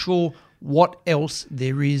just not sure what else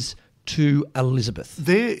there is to Elizabeth.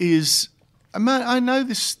 There is. I know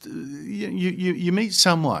this. You meet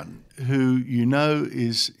someone who you know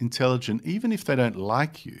is intelligent, even if they don't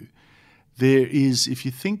like you. There is, if you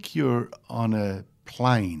think you're on a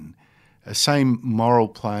plane, a same moral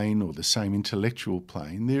plane or the same intellectual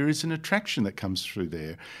plane, there is an attraction that comes through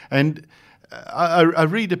there. And I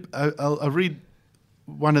read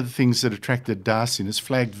one of the things that attracted Darcy, and it's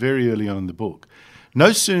flagged very early on in the book.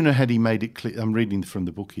 No sooner had he made it clear, I'm reading from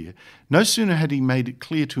the book here, no sooner had he made it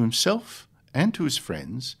clear to himself and to his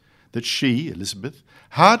friends that she, Elizabeth,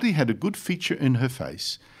 hardly had a good feature in her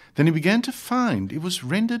face, than he began to find it was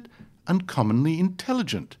rendered uncommonly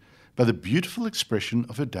intelligent by the beautiful expression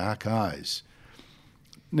of her dark eyes.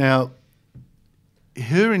 Now,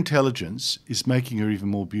 her intelligence is making her even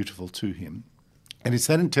more beautiful to him. And it's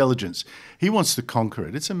that intelligence. He wants to conquer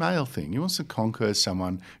it. It's a male thing. He wants to conquer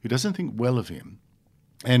someone who doesn't think well of him.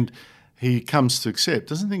 And he comes to accept,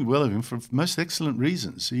 doesn't think well of him for most excellent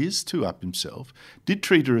reasons. He is too up himself, did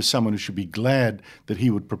treat her as someone who should be glad that he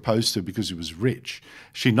would propose to her because he was rich.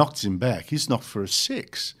 She knocks him back. He's knocked for a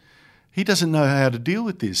sex. He doesn't know how to deal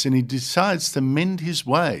with this, and he decides to mend his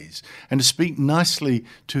ways and to speak nicely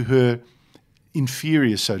to her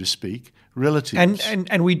inferior, so to speak, relatives.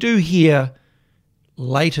 And we do hear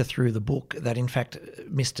later through the book that, in fact,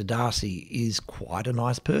 Mr. Darcy is quite a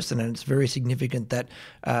nice person, and it's very significant that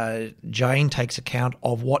Jane takes account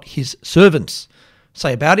of what his servants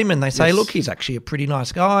say about him, and they say, look, he's actually a pretty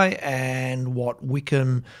nice guy, and what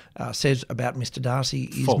Wickham says about Mr. Darcy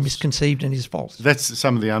is false. Misconceived and is false. That's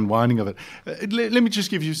some of the unwinding of it. Let me just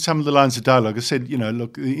give you some of the lines of dialogue. I said,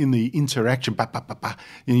 look, in the interaction,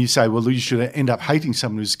 and you say, well, you should end up hating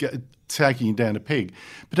someone who's taking you down a peg.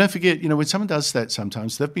 But don't forget, when someone does that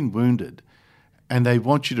sometimes, they've been wounded, and they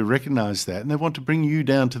want you to recognise that, and they want to bring you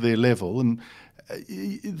down to their level, and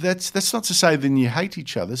that's not to say then you hate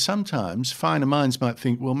each other. Sometimes finer minds might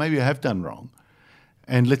think, well, maybe I have done wrong,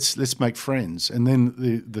 and let's make friends. And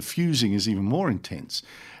then the fusing is even more intense.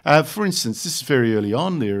 For instance, this is very early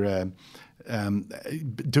on. They're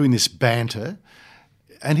doing this banter,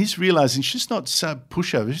 and he's realising she's not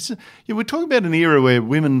pushover. We're talking about an era where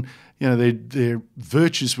women, their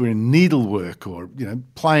virtues were in needlework or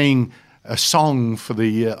playing a song for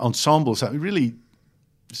the ensemble. So really,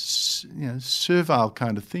 servile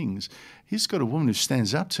kind of things. He's got a woman who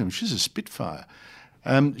stands up to him. She's a spitfire.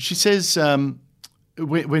 She says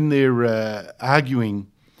when they're arguing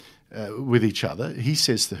with each other, he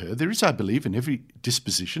says to her, there is, I believe, in every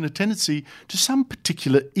disposition a tendency to some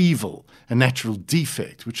particular evil, a natural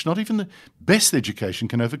defect, which not even the best education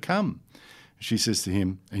can overcome. She says to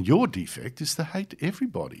him, and your defect is to hate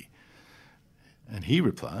everybody. And he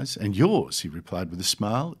replies, and yours, he replied with a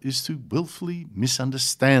smile, is to willfully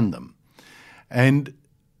misunderstand them. And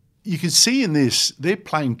you can see in this, they're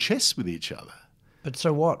playing chess with each other. But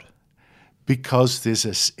so what? Because there's a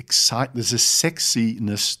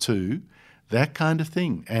sexiness to that kind of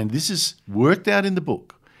thing. And this is worked out in the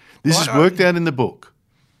book.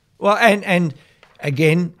 Well, and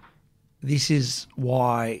again, this is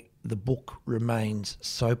why the book remains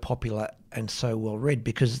so popular and so well read,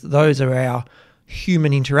 because those are our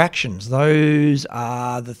human interactions. Those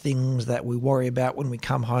are the things that we worry about when we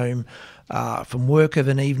come home from work of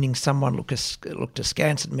an evening. Someone looked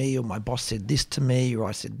askance at me, or my boss said this to me, or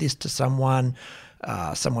I said this to someone.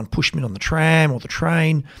 Someone pushed me on the tram or the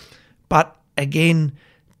train. But again,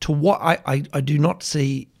 to what I do not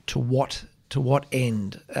see to what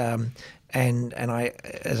end. And I,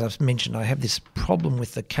 as I've mentioned, I have this problem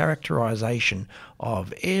with the characterisation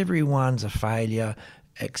of everyone's a failure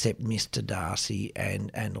except Mr. Darcy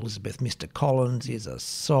and Elizabeth. Mr. Collins is a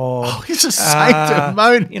sod. Oh, he's a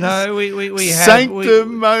sanctimonious. We have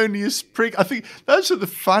sanctimonious prick. I think those are the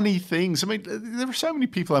funny things. I mean, there are so many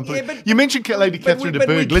people. You mentioned Lady Catherine de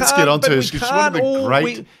Bourgh. Let's get on to her. She's one of the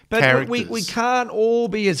great characters. We can't all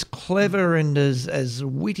be as clever and as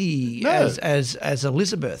witty as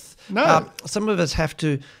Elizabeth. No. Some of us have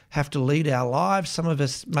to lead our lives. Some of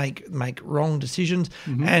us make wrong decisions,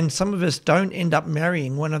 and some of us don't end up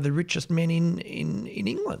marrying one of the richest men in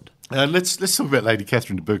England. Let's talk about Lady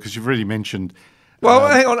Catherine de Bourgh, because you've already mentioned. Well,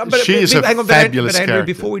 hang on. She is a fabulous Andrew,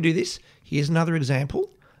 character. before we do this, here's another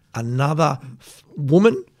example. Another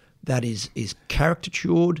woman that is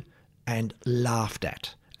caricatured and laughed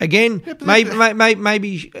at. Again,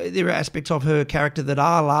 maybe there are aspects of her character that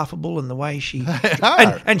are laughable, and the way she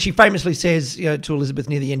and she famously says, to Elizabeth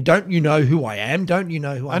near the end, "Don't you know who I am? Don't you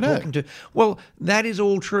know who I'm talking to?" Well, that is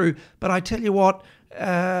all true, but I tell you what,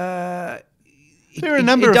 there are a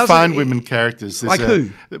number of fine women characters. There's who?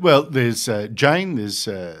 Well, there's Jane. There's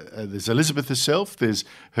Elizabeth herself. There's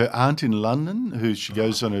her aunt in London, who she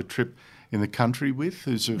goes on a trip in the country with,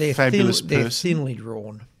 who's a fabulous person. They're thinly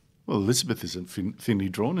drawn. Well, Elizabeth isn't thinly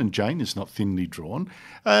drawn, and Jane is not thinly drawn.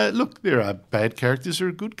 Look, there are bad characters, there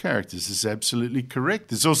are good characters. This is absolutely correct.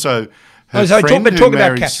 There's also her friend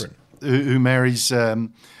about Catherine, who marries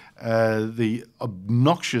the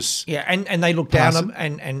obnoxious. Yeah, and they look down on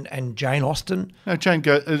and Jane Austen. No, Jane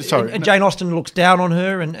Jane Austen looks down on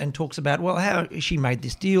her and talks about how she made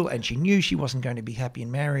this deal, and she knew she wasn't going to be happy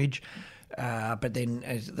in marriage. But then,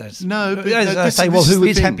 who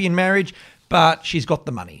is happy in marriage? But she's got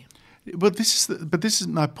the money. Well, this is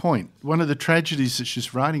my point. One of the tragedies that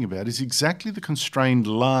she's writing about is exactly the constrained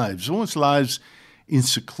lives, almost lives in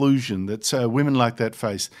seclusion that women like that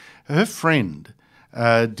face. Her friend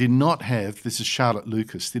did not have, this is Charlotte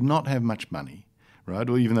Lucas, did not have much money, right?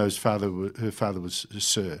 Or even though her father was a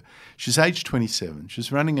Sir. She's aged 27.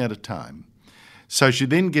 She's running out of time. So she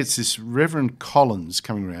then gets this Reverend Collins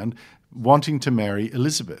coming around wanting to marry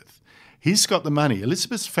Elizabeth. He's got the money.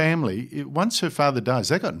 Elizabeth's family, once her father dies,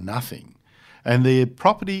 they got nothing. And their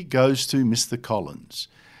property goes to Mr. Collins.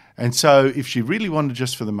 And so if she really wanted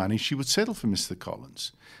just for the money, she would settle for Mr.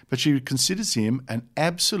 Collins. But she considers him an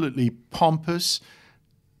absolutely pompous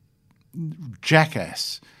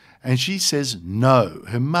jackass. And she says no.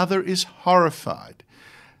 Her mother is horrified.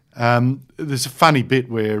 There's a funny bit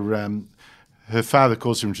where her father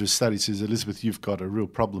calls her into his study and says, "Elizabeth, you've got a real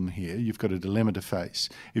problem here. You've got a dilemma to face.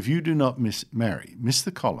 If you do not marry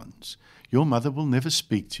Mr. Collins, your mother will never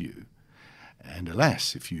speak to you. And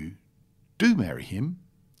alas, if you do marry him,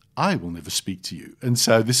 I will never speak to you." And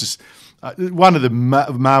so this is one of the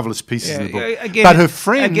marvellous pieces in the book. But her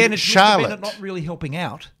friend, Charlotte... Again, not really helping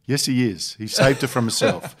out. Yes, he is. He saved her from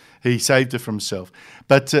herself.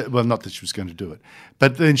 But, not that she was going to do it.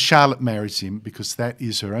 But then Charlotte marries him because that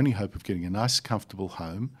is her only hope of getting a nice, comfortable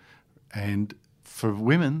home. And for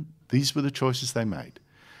women, these were the choices they made.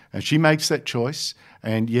 And she makes that choice.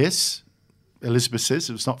 And yes, Elizabeth says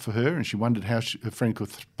it was not for her, and she wondered how her friend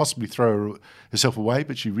could possibly throw herself away,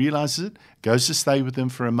 but she realises it, goes to stay with them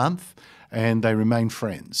for a month, and they remain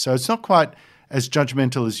friends. So it's not quite as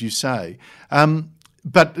judgmental as you say.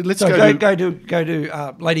 But let's go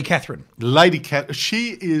to Lady Catherine. Lady Catherine,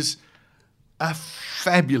 she is a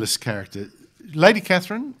fabulous character. Lady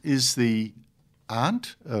Catherine is the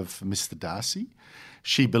aunt of Mr. Darcy.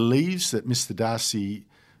 She believes that Mr. Darcy,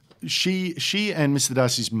 she and Mr.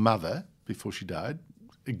 Darcy's mother, before she died,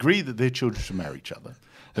 agree that their children should marry each other.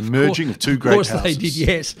 The merging of two great houses. Of course they did,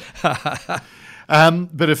 yes.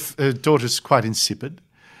 But her daughter's quite insipid.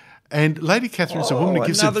 And Lady Catherine is a woman who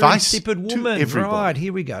gives advice to everybody. Right,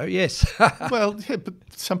 here we go, yes. Well, yeah, but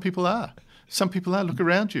some people are. Some people are. Look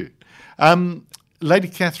around you. Lady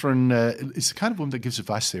Catherine is the kind of woman that gives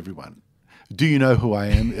advice to everyone. Do you know who I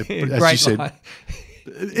am? As you said. Lie.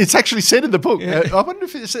 It's actually said in the book. I wonder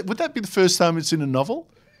if would that be the first time it's in a novel?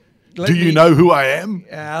 Do you know who I am?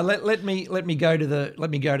 Let me go to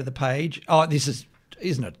the page. Oh,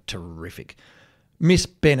 isn't it terrific? Miss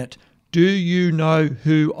Bennet, do you know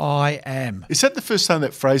who I am? Is that the first time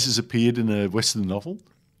that phrase has appeared in a Western novel?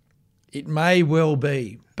 It may well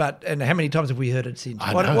be, and how many times have we heard it since?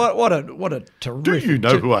 What a terrific. Do you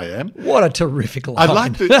know who I am? What a terrific line. I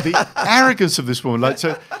like the arrogance of this woman.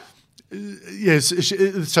 Yes,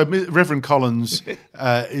 so Reverend Collins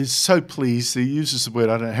is so pleased. He uses the word,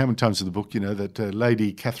 I don't know how many times in the book, that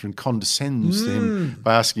Lady Catherine condescends to him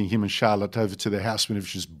by asking him and Charlotte over to their house whenever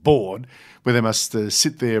she's bored, where they must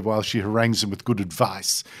sit there while she harangues them with good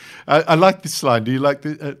advice. I like this line. Do you like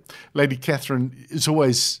Lady Catherine is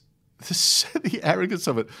always, the arrogance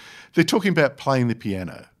of it. They're talking about playing the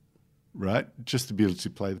piano, right? Just to be able to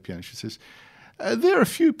play the piano. She says, there are a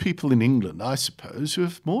few people in England, I suppose, who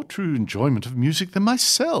have more true enjoyment of music than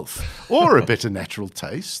myself, or a better natural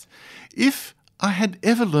taste. If I had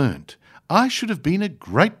ever learned, I should have been a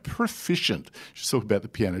great proficient. She's talking about the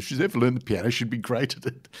piano. If she's ever learned the piano, she'd be great at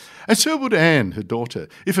it. And so would Anne, her daughter,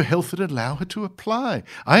 if her health would allow her to apply.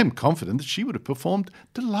 I am confident that she would have performed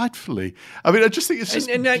delightfully. I mean, I just think it's just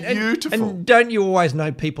beautiful. And don't you always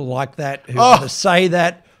know people like that who either say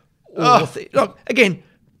that or look, again,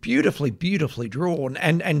 beautifully drawn,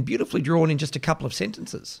 and beautifully drawn in just a couple of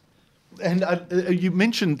sentences. And you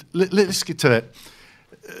mentioned, let's get to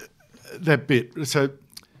that bit. So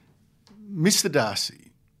Mr.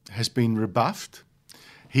 Darcy has been rebuffed.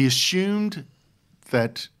 He assumed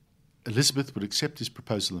that Elizabeth would accept his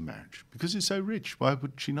proposal of marriage because he's so rich. Why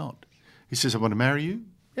would she not? He says, I want to marry you.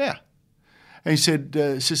 Yeah. And he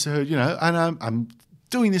says to her, and I'm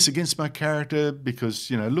doing this against my character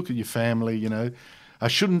because, look at your family, I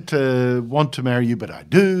shouldn't want to marry you, but I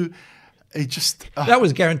do. He just... That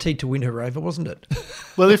was guaranteed to win her over, wasn't it?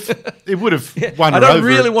 Well, if it would have won her over... I over... don't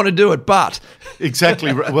really want to do it, but...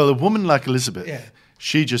 Exactly. Well, a woman like Elizabeth,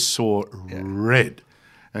 she just saw red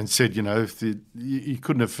and said, if you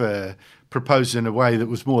couldn't have proposed in a way that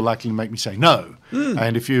was more likely to make me say no.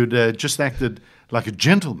 And if you'd just acted like a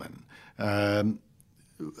gentleman... this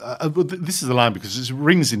is the line because it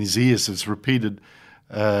rings in his ears. It's repeated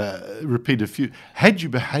a few. Had you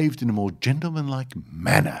behaved in a more gentlemanlike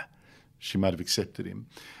manner, she might have accepted him.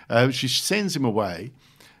 She sends him away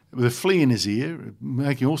with a flea in his ear,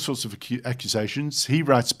 making all sorts of accusations. He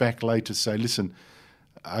writes back later to say, listen,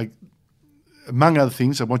 among other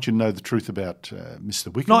things, I want you to know the truth about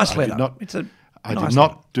Mr. Wickham. Nice letter. I did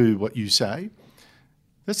not do what you say.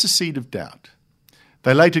 That's a seed of doubt.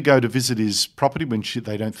 They later go to visit his property when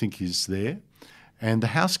they don't think he's there, and the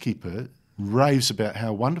housekeeper raves about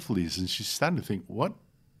how wonderful he is, and she's starting to think, what?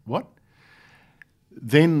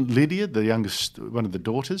 Then Lydia, the youngest, one of the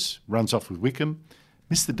daughters, runs off with Wickham.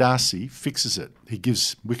 Mr. Darcy fixes it. He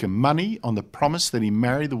gives Wickham money on the promise that he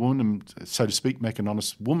marry the woman and, so to speak, make an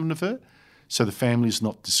honest woman of her, so the family is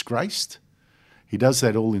not disgraced. He does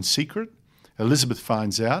that all in secret. Elizabeth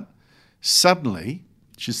finds out. Suddenly,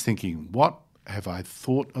 she's thinking, what have I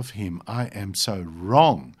thought of him? I am so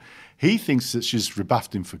wrong. He thinks that she's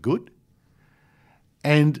rebuffed him for good,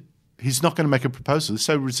 and he's not going to make a proposal. He's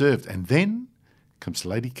so reserved. And then comes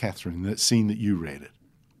Lady Catherine in that scene that you read it.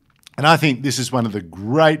 And I think this is one of the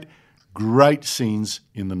great, great scenes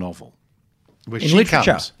in the novel. Where in she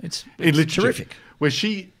literature. Comes, it's in literature, terrific. Where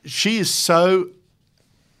she is so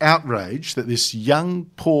outraged that this young,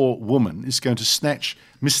 poor woman is going to snatch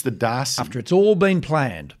Mr. Darcy. After it's all been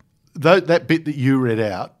planned. That bit that you read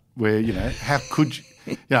out where, how could you...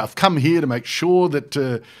 I've come here to make sure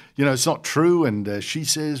that, it's not true. And she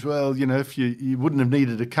says, well, if you wouldn't have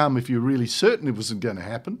needed to come if you were really certain it wasn't going to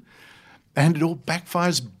happen. And it all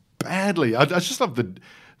backfires badly. I just love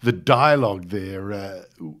the dialogue there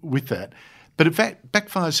with that. But in fact,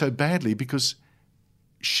 backfires so badly because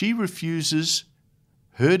she refuses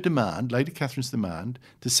her demand, Lady Catherine's demand,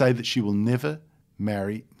 to say that she will never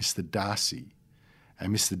marry Mr. Darcy.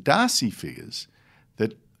 And Mr. Darcy figures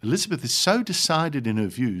that Elizabeth is so decided in her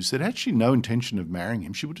views that had she no intention of marrying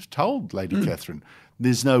him, she would have told Lady Catherine,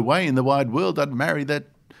 there's no way in the wide world I'd marry that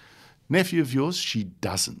nephew of yours. She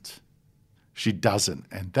doesn't. She doesn't.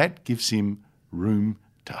 And that gives him room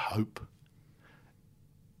to hope.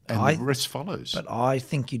 And the rest follows. But I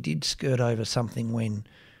think you did skirt over something when,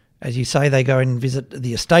 as you say, they go and visit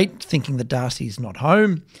the estate thinking that Darcy's not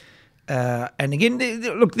home. And again,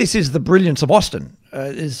 look, this is the brilliance of Austen.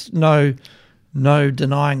 There's no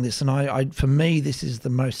denying this. And I, for me, this is the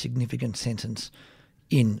most significant sentence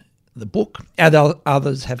in the book.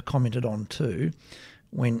 Others have commented on too.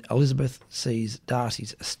 When Elizabeth sees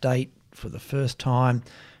Darcy's estate for the first time,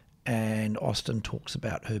 and Austen talks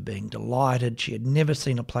about her being delighted. She had never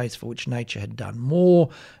seen a place for which nature had done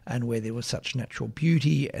more and where there was such natural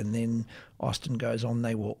beauty. And then Austen goes on,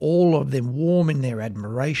 they were all of them warm in their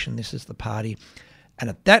admiration. This is the party. And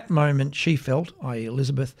at that moment she felt, i.e.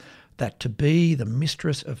 Elizabeth, that to be the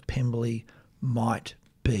mistress of Pemberley might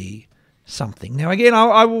be something. Now again,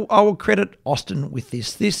 I will credit Austen with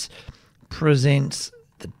this. This presents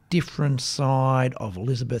the different side of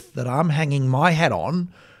Elizabeth that I'm hanging my hat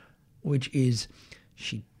on, which is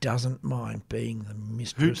she doesn't mind being the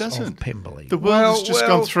mistress of Pemberley. The world has just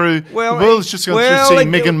gone through. The world has just gone through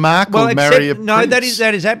seeing Meghan Markle marry a prince. No, that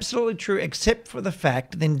is absolutely true. Except for the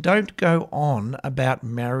fact, then don't go on about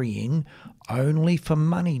marrying only for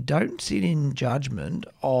money. Don't sit in judgment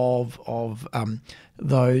of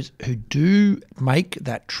those who do make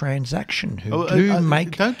that transaction, who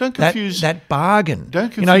make don't confuse that bargain.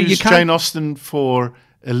 Don't confuse Jane Austen for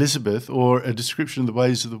Elizabeth or a description of the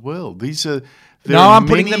ways of the world. I'm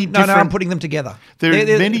putting them together. There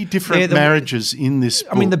are many different marriages in this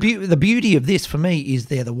book. I mean, the beauty of this for me is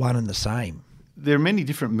they're the one and the same. There are many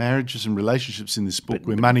different marriages and relationships in this book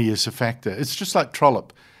where money is a factor. It's just like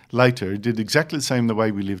Trollope later. It did exactly the same the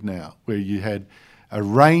way we live now, where you had a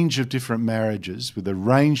range of different marriages with a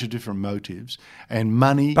range of different motives, and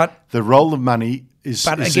money, the role of money is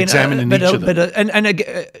examined in each of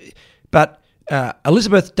them. But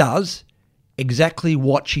Elizabeth does exactly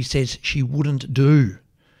what she says she wouldn't do.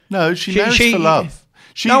 No, she marries for love.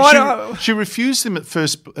 She refused him at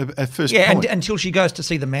first. Yeah, point. until she goes to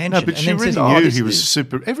see the mansion. No, but and she then really says, knew he was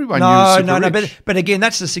super. Everyone knew he was super rich. But again,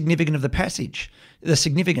 that's the significance of the passage. The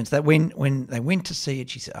significance that when they went to see it,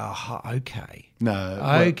 she said, "Oh, okay,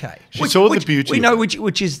 okay." She saw the beauty. We know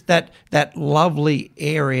which is that lovely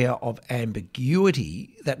area of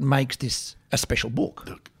ambiguity that makes this a special book.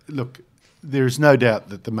 Look, there is no doubt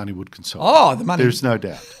that the money would console. Oh, the money. There's no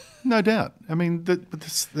doubt. I mean,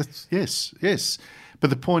 that's yes.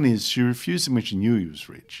 But the point is, she refused him when she knew he was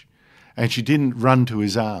rich, and she didn't run to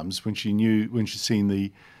his arms when she'd seen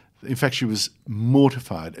the. In fact, she was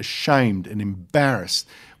mortified, ashamed, and embarrassed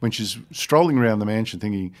when she's strolling around the mansion,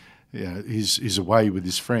 thinking, he's away with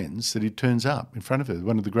his friends, that he turns up in front of her.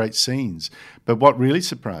 One of the great scenes. But what really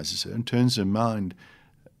surprises her and turns her mind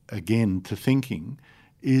again to thinking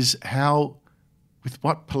is how, with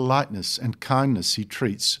what politeness and kindness he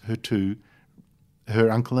treats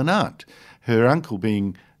her uncle and aunt. Her uncle,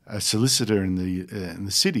 being a solicitor in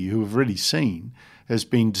the city, who we've already seen, has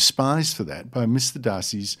been despised for that by Mr.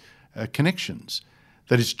 Darcy's connections.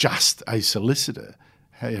 That is just a solicitor,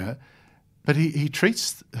 but he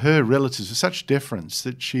treats her relatives with such deference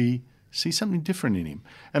that she sees something different in him.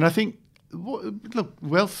 And I think, look,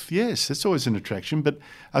 wealth, yes, that's always an attraction, but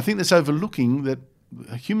I think that's overlooking that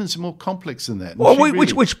humans are more complex than that. Well,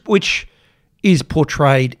 which is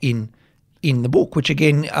portrayed in the book, which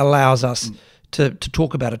again allows us to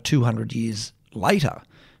talk about it 200 years later.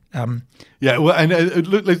 And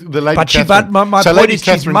look, the Lady Catherine. But my point Lady is, she's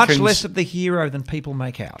Catherine much less of the hero than people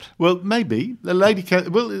make out. Well, maybe the Lady.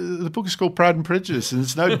 The book is called Pride and Prejudice, and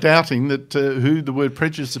there's no doubting that who the word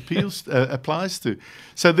prejudice applies to.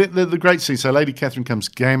 So the great scene. So Lady Catherine comes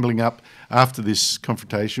gambling up after this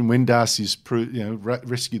confrontation when Darcy's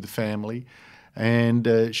rescued the family,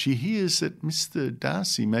 and she hears that Mr.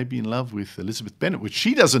 Darcy may be in love with Elizabeth Bennet, which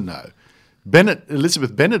she doesn't know.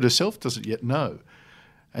 Elizabeth Bennet herself doesn't yet know.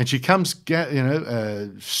 And she comes,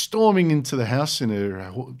 storming into the house in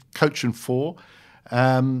her coach and four.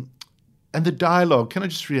 And the dialogue, can I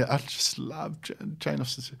just read? I just love Jane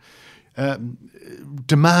Austen.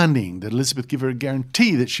 Demanding that Elizabeth give her a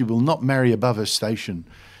guarantee that she will not marry above her station.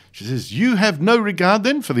 She says, "You have no regard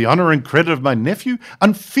then for the honour and credit of my nephew?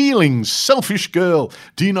 Unfeeling, selfish girl,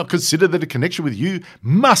 do you not consider that a connection with you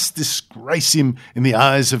must disgrace him in the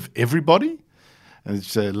eyes of everybody?" And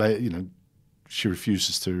it's, she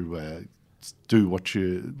refuses to do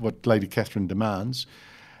what Lady Catherine demands.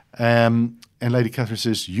 And Lady Catherine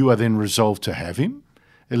says, "You are then resolved to have him?"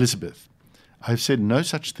 Elizabeth, "I have said no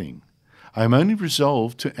such thing. I am only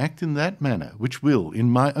resolved to act in that manner which will, in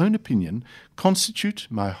my own opinion, constitute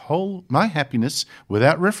my happiness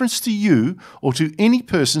without reference to you or to any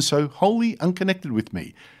person so wholly unconnected with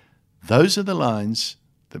me." Those are the lines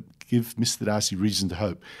that give Mr. Darcy reason to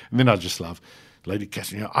hope. And then I just love Lady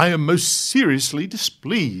Catherine, "I am most seriously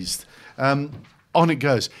displeased." On it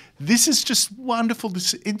goes. This is just wonderful,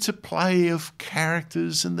 this interplay of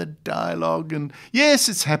characters and the dialogue. And yes,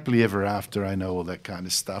 it's happily ever after, I know all that kind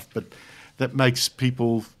of stuff, but that makes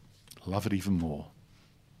people love it even more.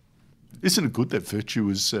 Isn't it good that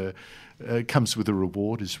virtue comes with a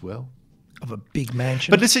reward as well? Of a big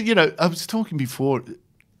mansion. But listen, I was talking before,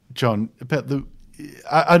 John, about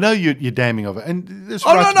I know you're damning of it, and there's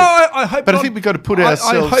I hope. But not, I think we've got to put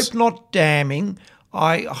ourselves. I hope not damning.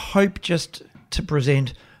 I hope just to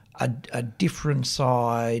present a different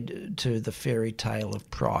side to the fairy tale of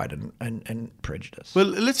Pride and Prejudice. Well,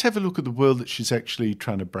 let's have a look at the world that she's actually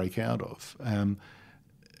trying to break out of.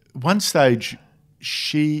 One stage,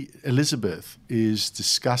 Elizabeth, is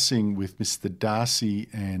discussing with Mr. Darcy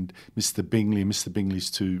and Mr. Bingley, and Mr.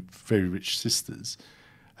 Bingley's two very rich sisters,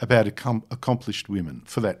 about accomplished women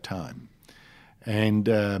for that time. And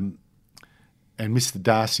Mr.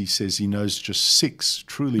 Darcy says he knows just 6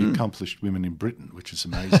 truly accomplished women in Britain, which is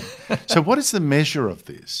amazing. So what is the measure of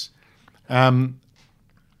this? One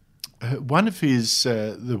of his,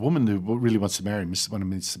 the woman who really wants to marry him, one of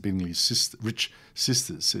Mr. Bingley's rich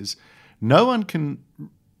sisters, says, "No one can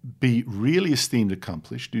be really esteemed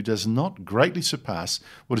accomplished who does not greatly surpass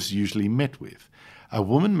what is usually met with. A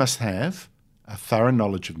woman must have a thorough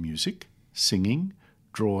knowledge of music, singing,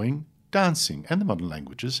 drawing, dancing, and the modern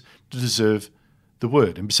languages to deserve the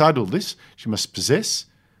word. And beside all this, she must possess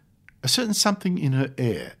a certain something in her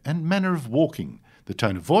air and manner of walking, the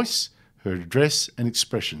tone of voice, her address and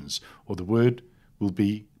expressions, or the word will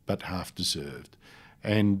be but half deserved."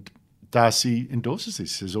 And Darcy endorses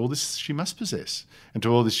this, says all this she must possess, and to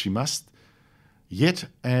all this she must yet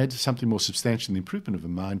add something more substantial in the improvement of her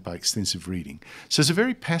mind by extensive reading. So it's a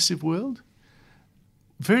very passive world,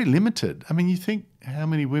 very limited. I mean, you think how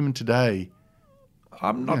many women today...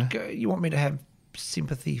 I'm not... You want me to have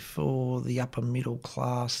sympathy for the upper middle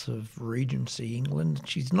class of Regency England.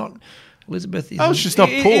 She's not... Elizabeth is... she's not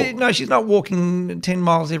poor. No, she's not walking 10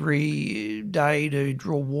 miles every day to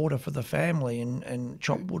draw water for the family and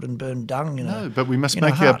chop wood and burn dung. No, but we must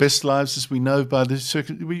make our best lives as we know by the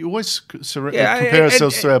circuit. We always compare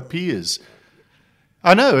ourselves to our peers.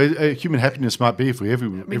 I know human happiness might be if we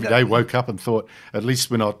every day woke up and thought, at least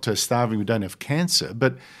we're not starving, we don't have cancer.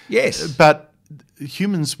 But yes, but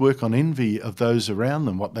humans work on envy of those around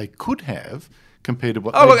them, what they could have compared to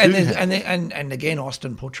what they do have. And again,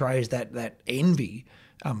 Austen portrays that envy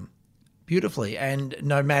beautifully. And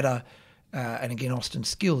no matter, and again, Austen's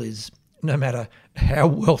skill is no matter how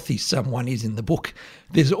wealthy someone is in the book,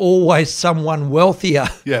 there's always someone wealthier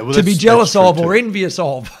to be jealous of or envious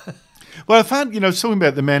of. Well, I found, talking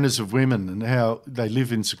about the manners of women and how they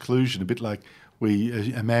live in seclusion, a bit like we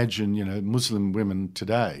imagine, Muslim women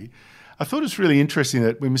today. I thought it was really interesting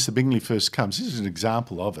that when Mr. Bingley first comes, this is an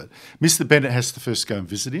example of it. Mr. Bennet has to first go and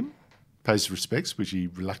visit him, pays respects, which he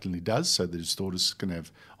reluctantly does, so that his daughters can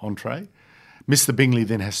have entree. Mr. Bingley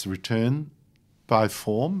then has to return by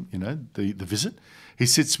form, the visit. He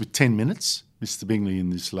sits with 10 minutes. Mr. Bingley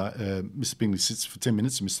Mr. Bingley sits for 10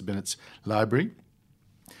 minutes in Mr. Bennet's library.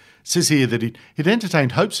 It says here that he'd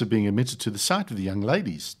entertained hopes of being admitted to the sight of the young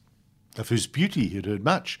ladies, of whose beauty he had heard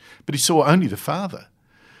much, but he saw only the father.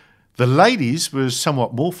 The ladies were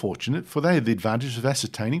somewhat more fortunate, for they had the advantage of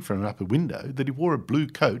ascertaining from an upper window that he wore a blue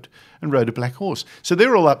coat and rode a black horse. So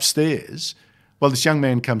they're all upstairs while this young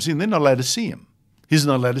man comes in. They're not allowed to see him. He's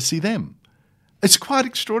not allowed to see them. It's quite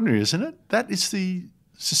extraordinary, isn't it? That is the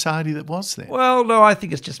society that was there. Well, no, I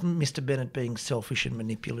think it's just Mr. Bennet being selfish and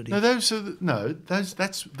manipulative. No,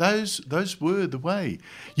 those were the way.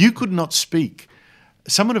 You could not speak.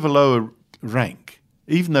 Someone of a lower rank,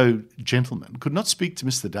 even though gentlemen, could not speak to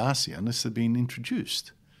Mr. Darcy unless they'd been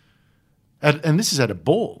introduced. And this is at a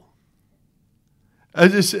ball.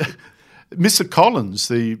 Mr. Collins,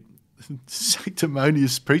 the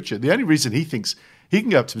sanctimonious preacher, the only reason he thinks he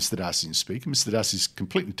can go up to Mr. Darcy and speak, and Mr. Darcy's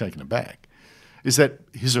completely taken aback, is that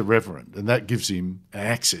he's a reverend, and that gives him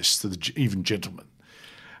access to the even gentlemen.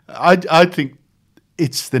 I think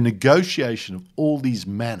it's the negotiation of all these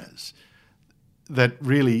manners that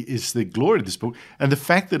really is the glory of this book. And the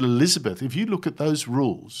fact that Elizabeth, if you look at those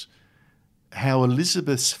rules, how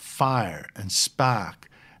Elizabeth's fire and spark,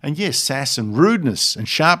 and yes, sass and rudeness and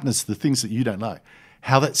sharpness, the things that you don't like,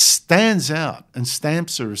 how that stands out and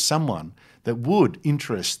stamps her as someone that would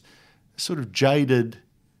interest sort of jaded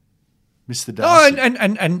Mr. Darcy. Oh,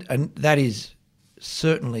 and that is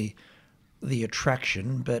certainly the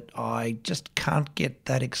attraction, but I just can't get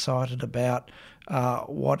that excited about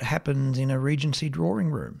what happens in a Regency drawing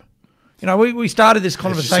room. We started this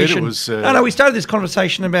conversation. We started this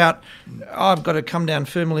conversation about I've got to come down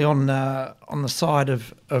firmly on the side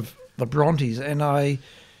of the Brontes, and I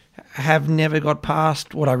have never got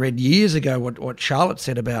past what I read years ago. What Charlotte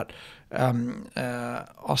said about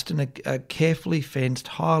Austen, a carefully fenced,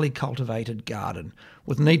 highly cultivated garden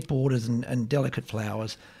with neat borders and delicate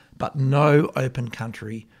flowers, but no open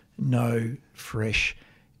country, no fresh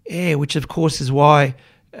air, which of course is why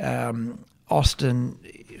Austen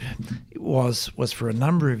was for a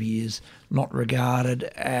number of years not regarded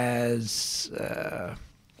as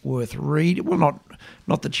worth reading. Well,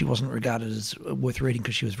 not that she wasn't regarded as worth reading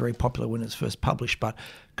because she was very popular when it was first published, but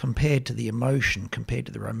compared to the emotion, compared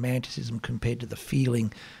to the romanticism, compared to the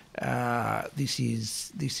feeling, this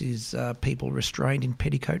is people restrained in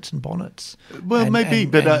petticoats and bonnets. Well,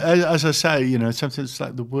 but as I say, sometimes it's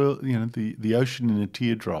like the world, the ocean in a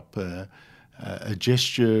teardrop. A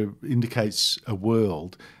gesture indicates a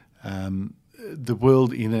world. The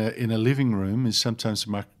world in a living room is sometimes a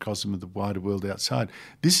microcosm of the wider world outside.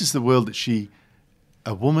 This is the world that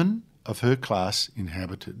a woman of her class,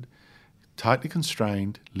 inhabited, tightly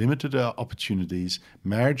constrained, limited opportunities.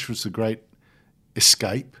 Marriage was the great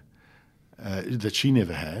escape that she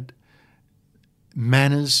never had.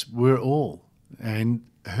 Manners were all. And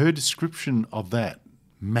her description of that,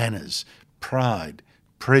 manners, pride,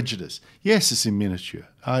 prejudice, yes, it's in miniature.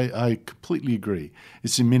 I completely agree.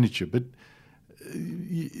 It's in miniature, but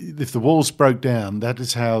if the walls broke down, that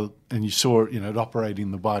is how, and you saw it operating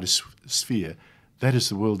in the wider sphere, that is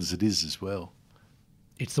the world as it is as well.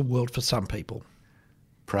 It's the world for some people.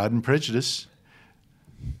 Pride and Prejudice.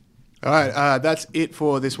 All right, that's it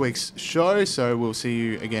for this week's show. So we'll see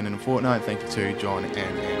you again in a fortnight. Thank you to John and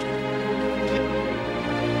Andrew.